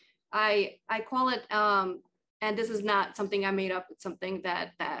 I call it and this is not something I made up. It's something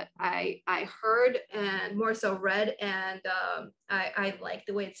that I heard and more so read, and I like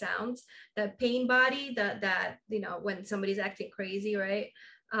the way it sounds. The pain body, that when somebody's acting crazy, right?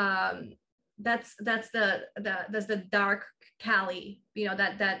 That's the dark Kali,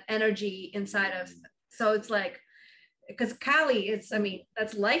 that energy inside of. So it's like, because Kali,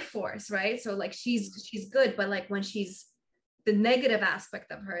 that's life force, right? So like she's good, but like when she's, the negative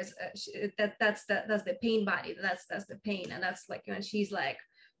aspect of her is that's the pain body. That's the pain, and that's like, she's like,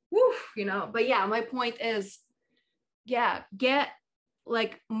 woof, But yeah, my point is, yeah, get,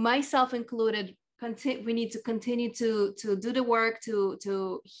 like, myself included. We need to continue to do the work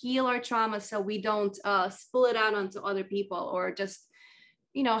to heal our trauma, so we don't spill it out onto other people, or just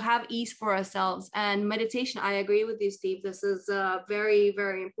have ease for ourselves. And meditation, I agree with you, Steve. This is very,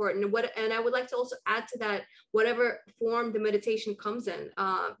 very important. And I would like to also add to that, whatever form the meditation comes in,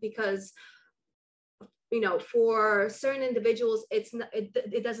 because for certain individuals, it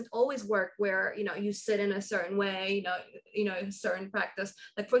doesn't always work where you sit in a certain way, a certain practice.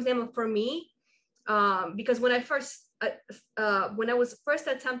 Like, for example, for me, because when I was first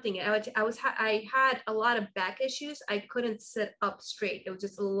attempting it, I had a lot of back issues. I couldn't sit up straight. It was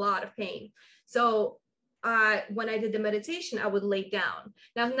just a lot of pain. So when I did the meditation, I would lay down.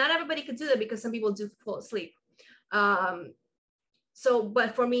 Now, not everybody could do that, because some people do fall asleep. But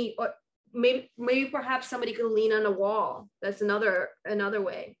for me, or maybe perhaps somebody could lean on a wall. That's another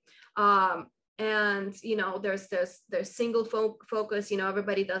way. And there's single focus.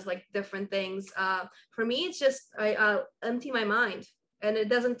 Everybody does like different things. For me, it's just I'll empty my mind, and it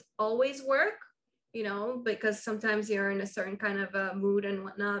doesn't always work, because sometimes you're in a certain kind of mood and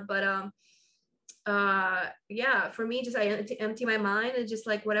whatnot. But yeah, for me, just I empty my mind, and just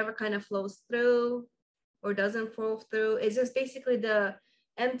like whatever kind of flows through or doesn't flow through. It's just basically the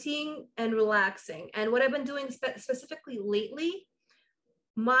emptying and relaxing. And what I've been doing specifically lately,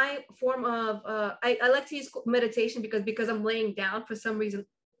 my form of I like to use meditation, because I'm laying down. For some reason,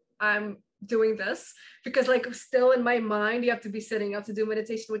 I'm doing this, because like still in my mind, you have to be sitting up to do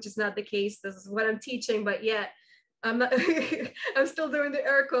meditation, which is not the case. This is what I'm teaching, but yet I'm not I'm still doing the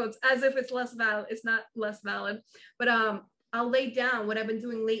air quotes as if it's less valid. It's not less valid. But I'll lay down. What I've been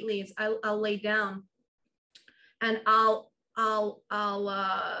doing lately is I'll lay down, and I'll I'll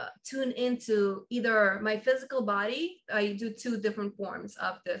tune into either my physical body. I do two different forms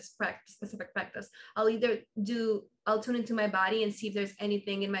of this practice, specific practice. I'll tune into my body and see if there's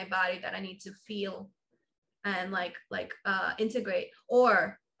anything in my body that I need to feel and integrate,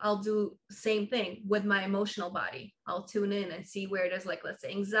 or I'll do same thing with my emotional body. I'll tune in and see where there's, like, let's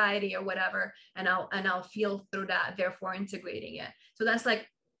say anxiety or whatever, and I'll feel through that, therefore integrating it. So that's like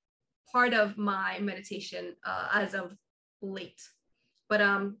part of my meditation as of late. But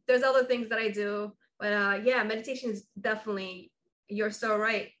there's other things that I do. But yeah, meditation is definitely, you're so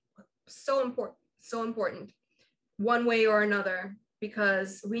right, so important, so important, one way or another,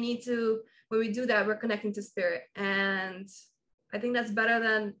 because we need to, when we do that, we're connecting to spirit. And I think that's better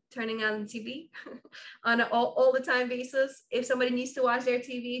than turning on TV on an all the time basis. If somebody needs to watch their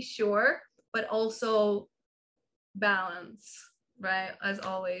TV, sure, but also balance, right? As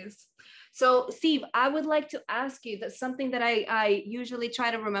always. So Steve, I would like to ask you, that's something that I usually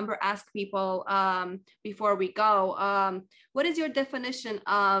try to remember, ask people before we go. What is your definition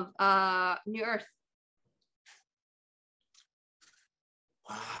of New Earth?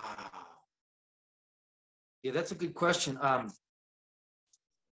 Wow. Yeah, that's a good question. I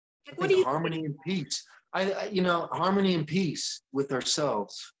think harmony and peace. Harmony and peace with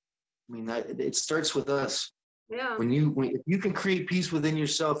ourselves. I mean, it starts with us. Yeah. If you can create peace within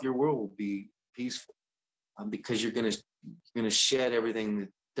yourself, your world will be peaceful, because you're gonna shed everything that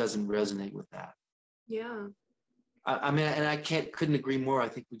doesn't resonate with that. Yeah. I mean, and I couldn't agree more. I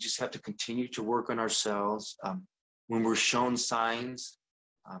think we just have to continue to work on ourselves. When we're shown signs,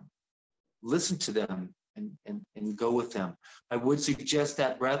 listen to them and go with them. I would suggest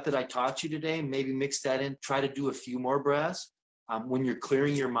that breath that I taught you today, maybe mix that in, try to do a few more breaths when you're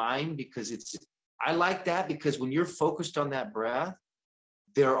clearing your mind, because I like that, because when you're focused on that breath,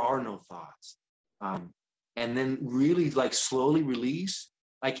 there are no thoughts. And then really, like, slowly release,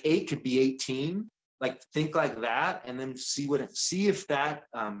 like 8 could be 18, like think like that, and then see if that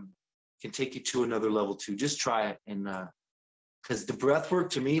can take you to another level too. Just try it. And because the breath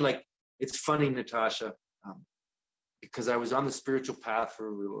work, to me, like, it's funny, Natasha, because I was on the spiritual path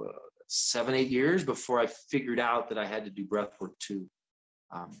for 7-8 years before I figured out that I had to do breath work too.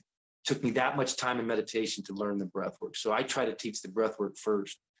 Took me that much time in meditation to learn the breath work. So I try to teach the breath work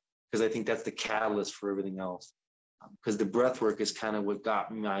first, because I think that's the catalyst for everything else. Because the breath work is kind of what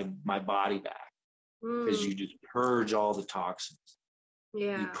got my body back, because you just purge all the toxins.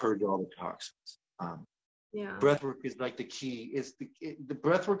 Yeah. You purge all the toxins. Yeah. Breath work is like the key. The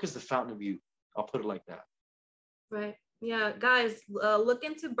breath work is the fountain of youth. I'll put it like that. Right. Yeah, guys, look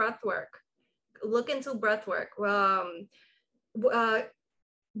into breath work. Look into breath work.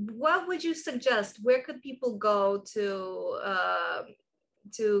 What would you suggest? Where could people go to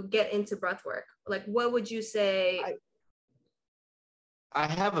get into breath work? Like, what would you say? I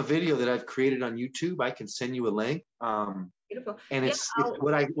have a video that I've created on YouTube. I can send you a link. Beautiful. And it's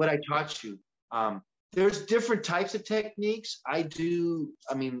what I taught you. There's different types of techniques. What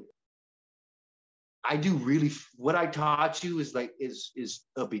I taught you is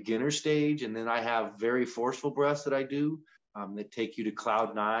a beginner stage, and then I have very forceful breaths that I do that take you to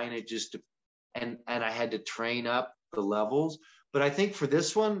cloud 9. And I had to train up the levels. But I think for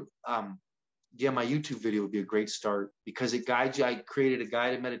this one, my YouTube video would be a great start, because it guides you. I created a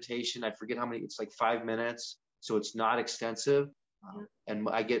guided meditation. I forget how many. It's like 5 minutes, so it's not extensive, and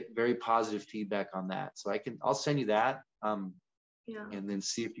I get very positive feedback on that. So I'll send you that. And then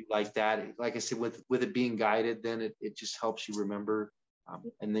see if you like that. Like I said, with it being guided, then it just helps you remember.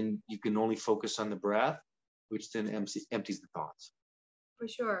 And then you can only focus on the breath, which then empties the thoughts. For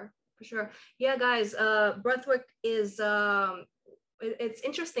sure. Yeah, guys, breath work is, it's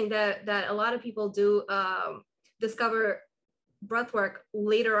interesting that a lot of people do discover breath work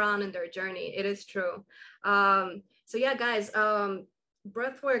later on in their journey. It is true. So yeah, guys,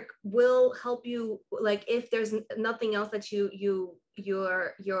 breath work will help you, like, if there's nothing else that you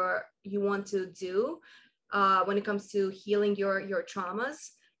want to do when it comes to healing your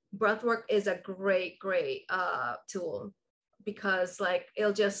traumas. Breath work is a great tool, because, like,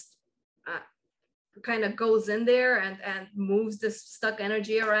 it'll just kind of goes in there and moves this stuck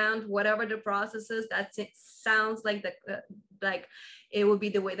energy around, whatever the process is. It sounds like like it would be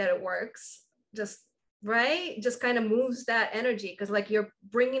the way that it works. Just right, just kind of moves that energy, because, like, you're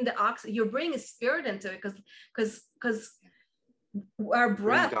bringing you're bringing a spirit into it, because our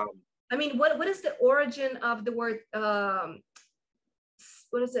breath, I mean, what is the origin of the word,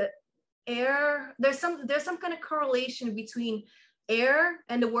 what is it, air? There's some kind of correlation between air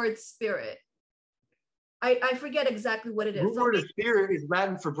and the word spirit. I forget exactly what it is. The word of spirit is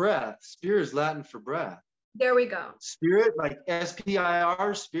Latin for breath. Spirit is Latin for breath. There we go. Spirit, like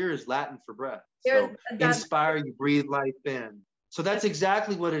S-P-I-R, spirit is Latin for breath. So inspire, you breathe life in. So that's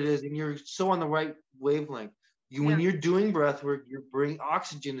exactly what it is. And you're so on the right wavelength. When you're doing breath work, you're bringing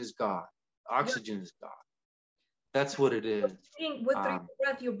oxygen is God. Oxygen is God. That's what it is. With your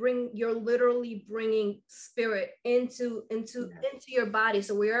breath, you're literally bringing spirit into your body.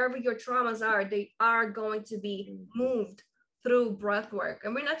 So wherever your traumas are, they are going to be moved through breath work.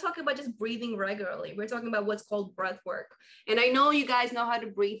 And we're not talking about just breathing regularly. We're talking about what's called breath work. And I know you guys know how to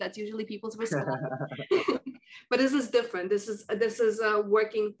breathe. That's usually people's response. But this is different. This is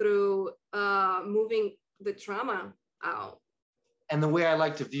working through moving the trauma out. And the way I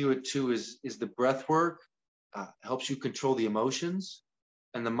like to view it too is the breath work helps you control the emotions,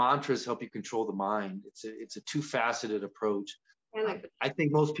 and the mantras help you control the mind. It's a two-faceted approach. I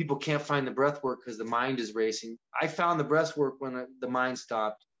think most people can't find the breath work because the mind is racing. I found the breath work when the mind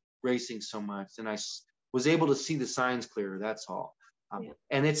stopped racing so much, and I was able to see the signs clearer. That's all.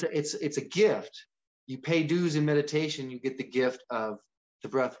 And it's a gift. You pay dues in meditation, you get the gift of the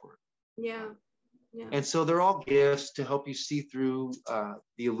breath work. Yeah. And so they're all gifts to help you see through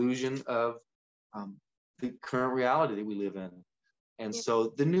the illusion of the current reality that we live in. And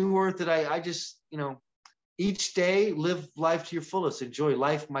so the new earth that I just, each day live life to your fullest. Enjoy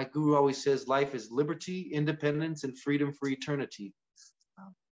life. My guru always says life is liberty, independence, and freedom for eternity.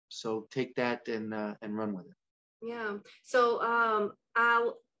 So take that and run with it. Yeah. So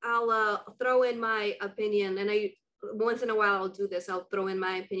I'll throw in my opinion, and once in a while I'll do this. I'll throw in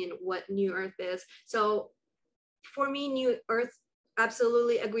my opinion what New Earth is. So for me, New Earth,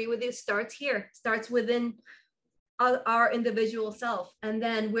 absolutely agree with you, starts here, starts within our individual self. And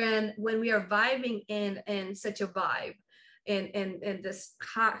then when we are vibing in such a vibe, in this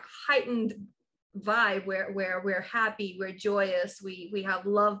heightened vibe where we're happy, we're joyous, we have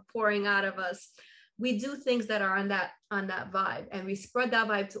love pouring out of us, we do things that are on that vibe, and we spread that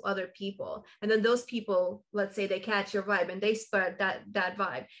vibe to other people. And then those people, let's say they catch your vibe and they spread that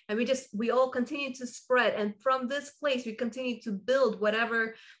vibe, and we all continue to spread. And from this place, we continue to build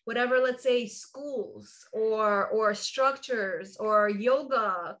whatever, let's say schools or structures or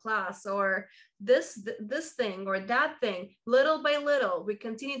yoga class or this thing or that thing. Little by little, we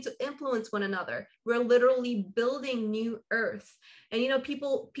continue to influence one another. We're literally building New Earth. And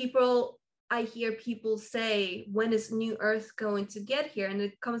people I hear people say, when is New Earth going to get here? And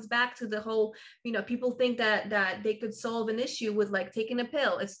it comes back to the whole, people think that they could solve an issue with like taking a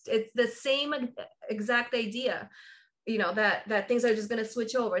pill. It's the same exact idea, that things are just going to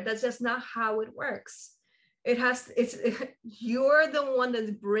switch over. That's just not how it works. You're the one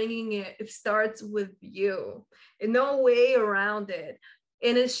that's bringing it. It starts with you, and no way around it.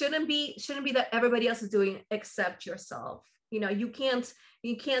 And it shouldn't be that everybody else is doing it except yourself. You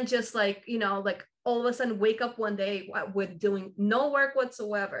can't just like all of a sudden wake up one day with doing no work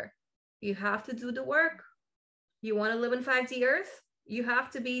whatsoever. You have to do the work. You want to live in 5D Earth? You have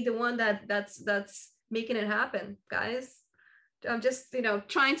to be the one that's making it happen, guys. I'm just,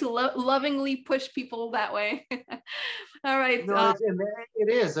 trying to lovingly push people that way. All right. No, it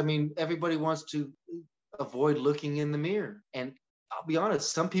is. I mean, everybody wants to avoid looking in the mirror. And I'll be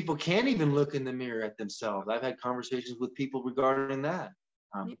honest, some people can't even look in the mirror at themselves. I've had conversations with people regarding that.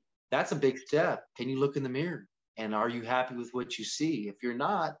 That's a big step. Can you look in the mirror? And are you happy with what you see? If you're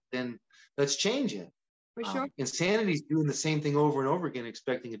not, then let's change it. For sure. Insanity is doing the same thing over and over again,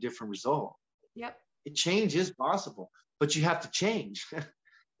 expecting a different result. Yep. Change is possible, but you have to change.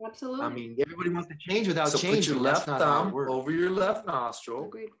 Absolutely. I mean, everybody wants to change without changing. Put your left thumb over your left nostril.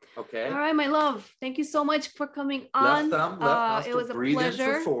 Agreed. Okay. All right, my love. Thank you so much for coming on. Left thumb, left nostril. It was a Breathe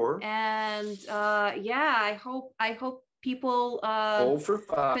pleasure. In for 4. And I hope people hold for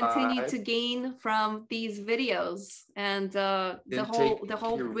 5. Continue to gain from these videos. And the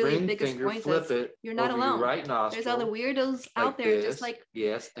whole really biggest point is you're not alone. Right nostril, there's other weirdos out there this. just like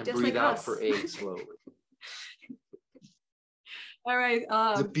and just breathe like out us. for 8 slowly. All right.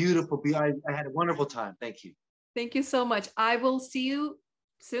 It's a beautiful. I had a wonderful time. Thank you. Thank you so much. I will see you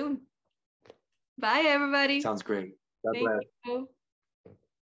soon. Bye, everybody. Sounds great. God Thank bless. you.